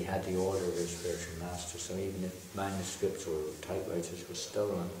because he had the order of his spiritual master. So even if manuscripts or typewriters were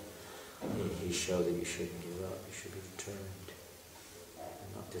stolen, he showed that you shouldn't give up, you should be determined.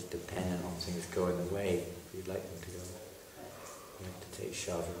 And not just dependent on things going the way you'd like them to go. You have to take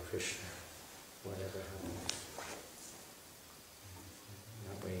shelter of Krishna, whatever happens.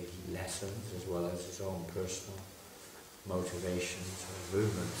 That way lessons, as well as his own personal motivations or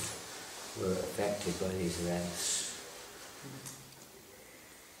movements, were affected by these events.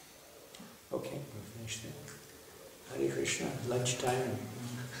 Okay, we'll finish there. Hare Krishna, lunchtime.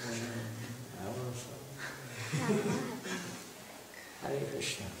 Hour or so. Hare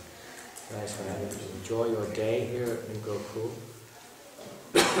Krishna. Guys, enjoy your day here at New Gokul.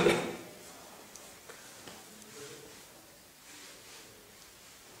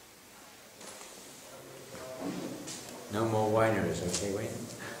 No more wineries, okay, wait?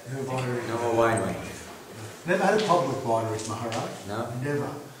 No wineries. No more winery. Never had a problem with wineries, Maharaj. No? Never.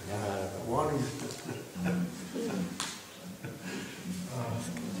 Never had a problem. Wineries.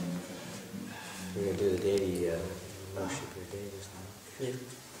 We're going to do the daily worship of the day just now. Yeah.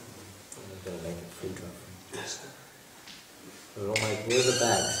 We're going to make a food offering. Where are the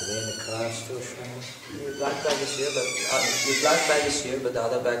bags? Are they in the car still, Shreya? The black bag is here, but the black bag is here, but the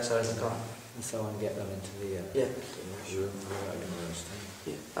other bags are in the car. And someone get them into the room where I can understand.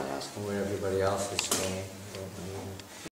 Yeah, I'll ask. And where everybody else is staying. I don't know.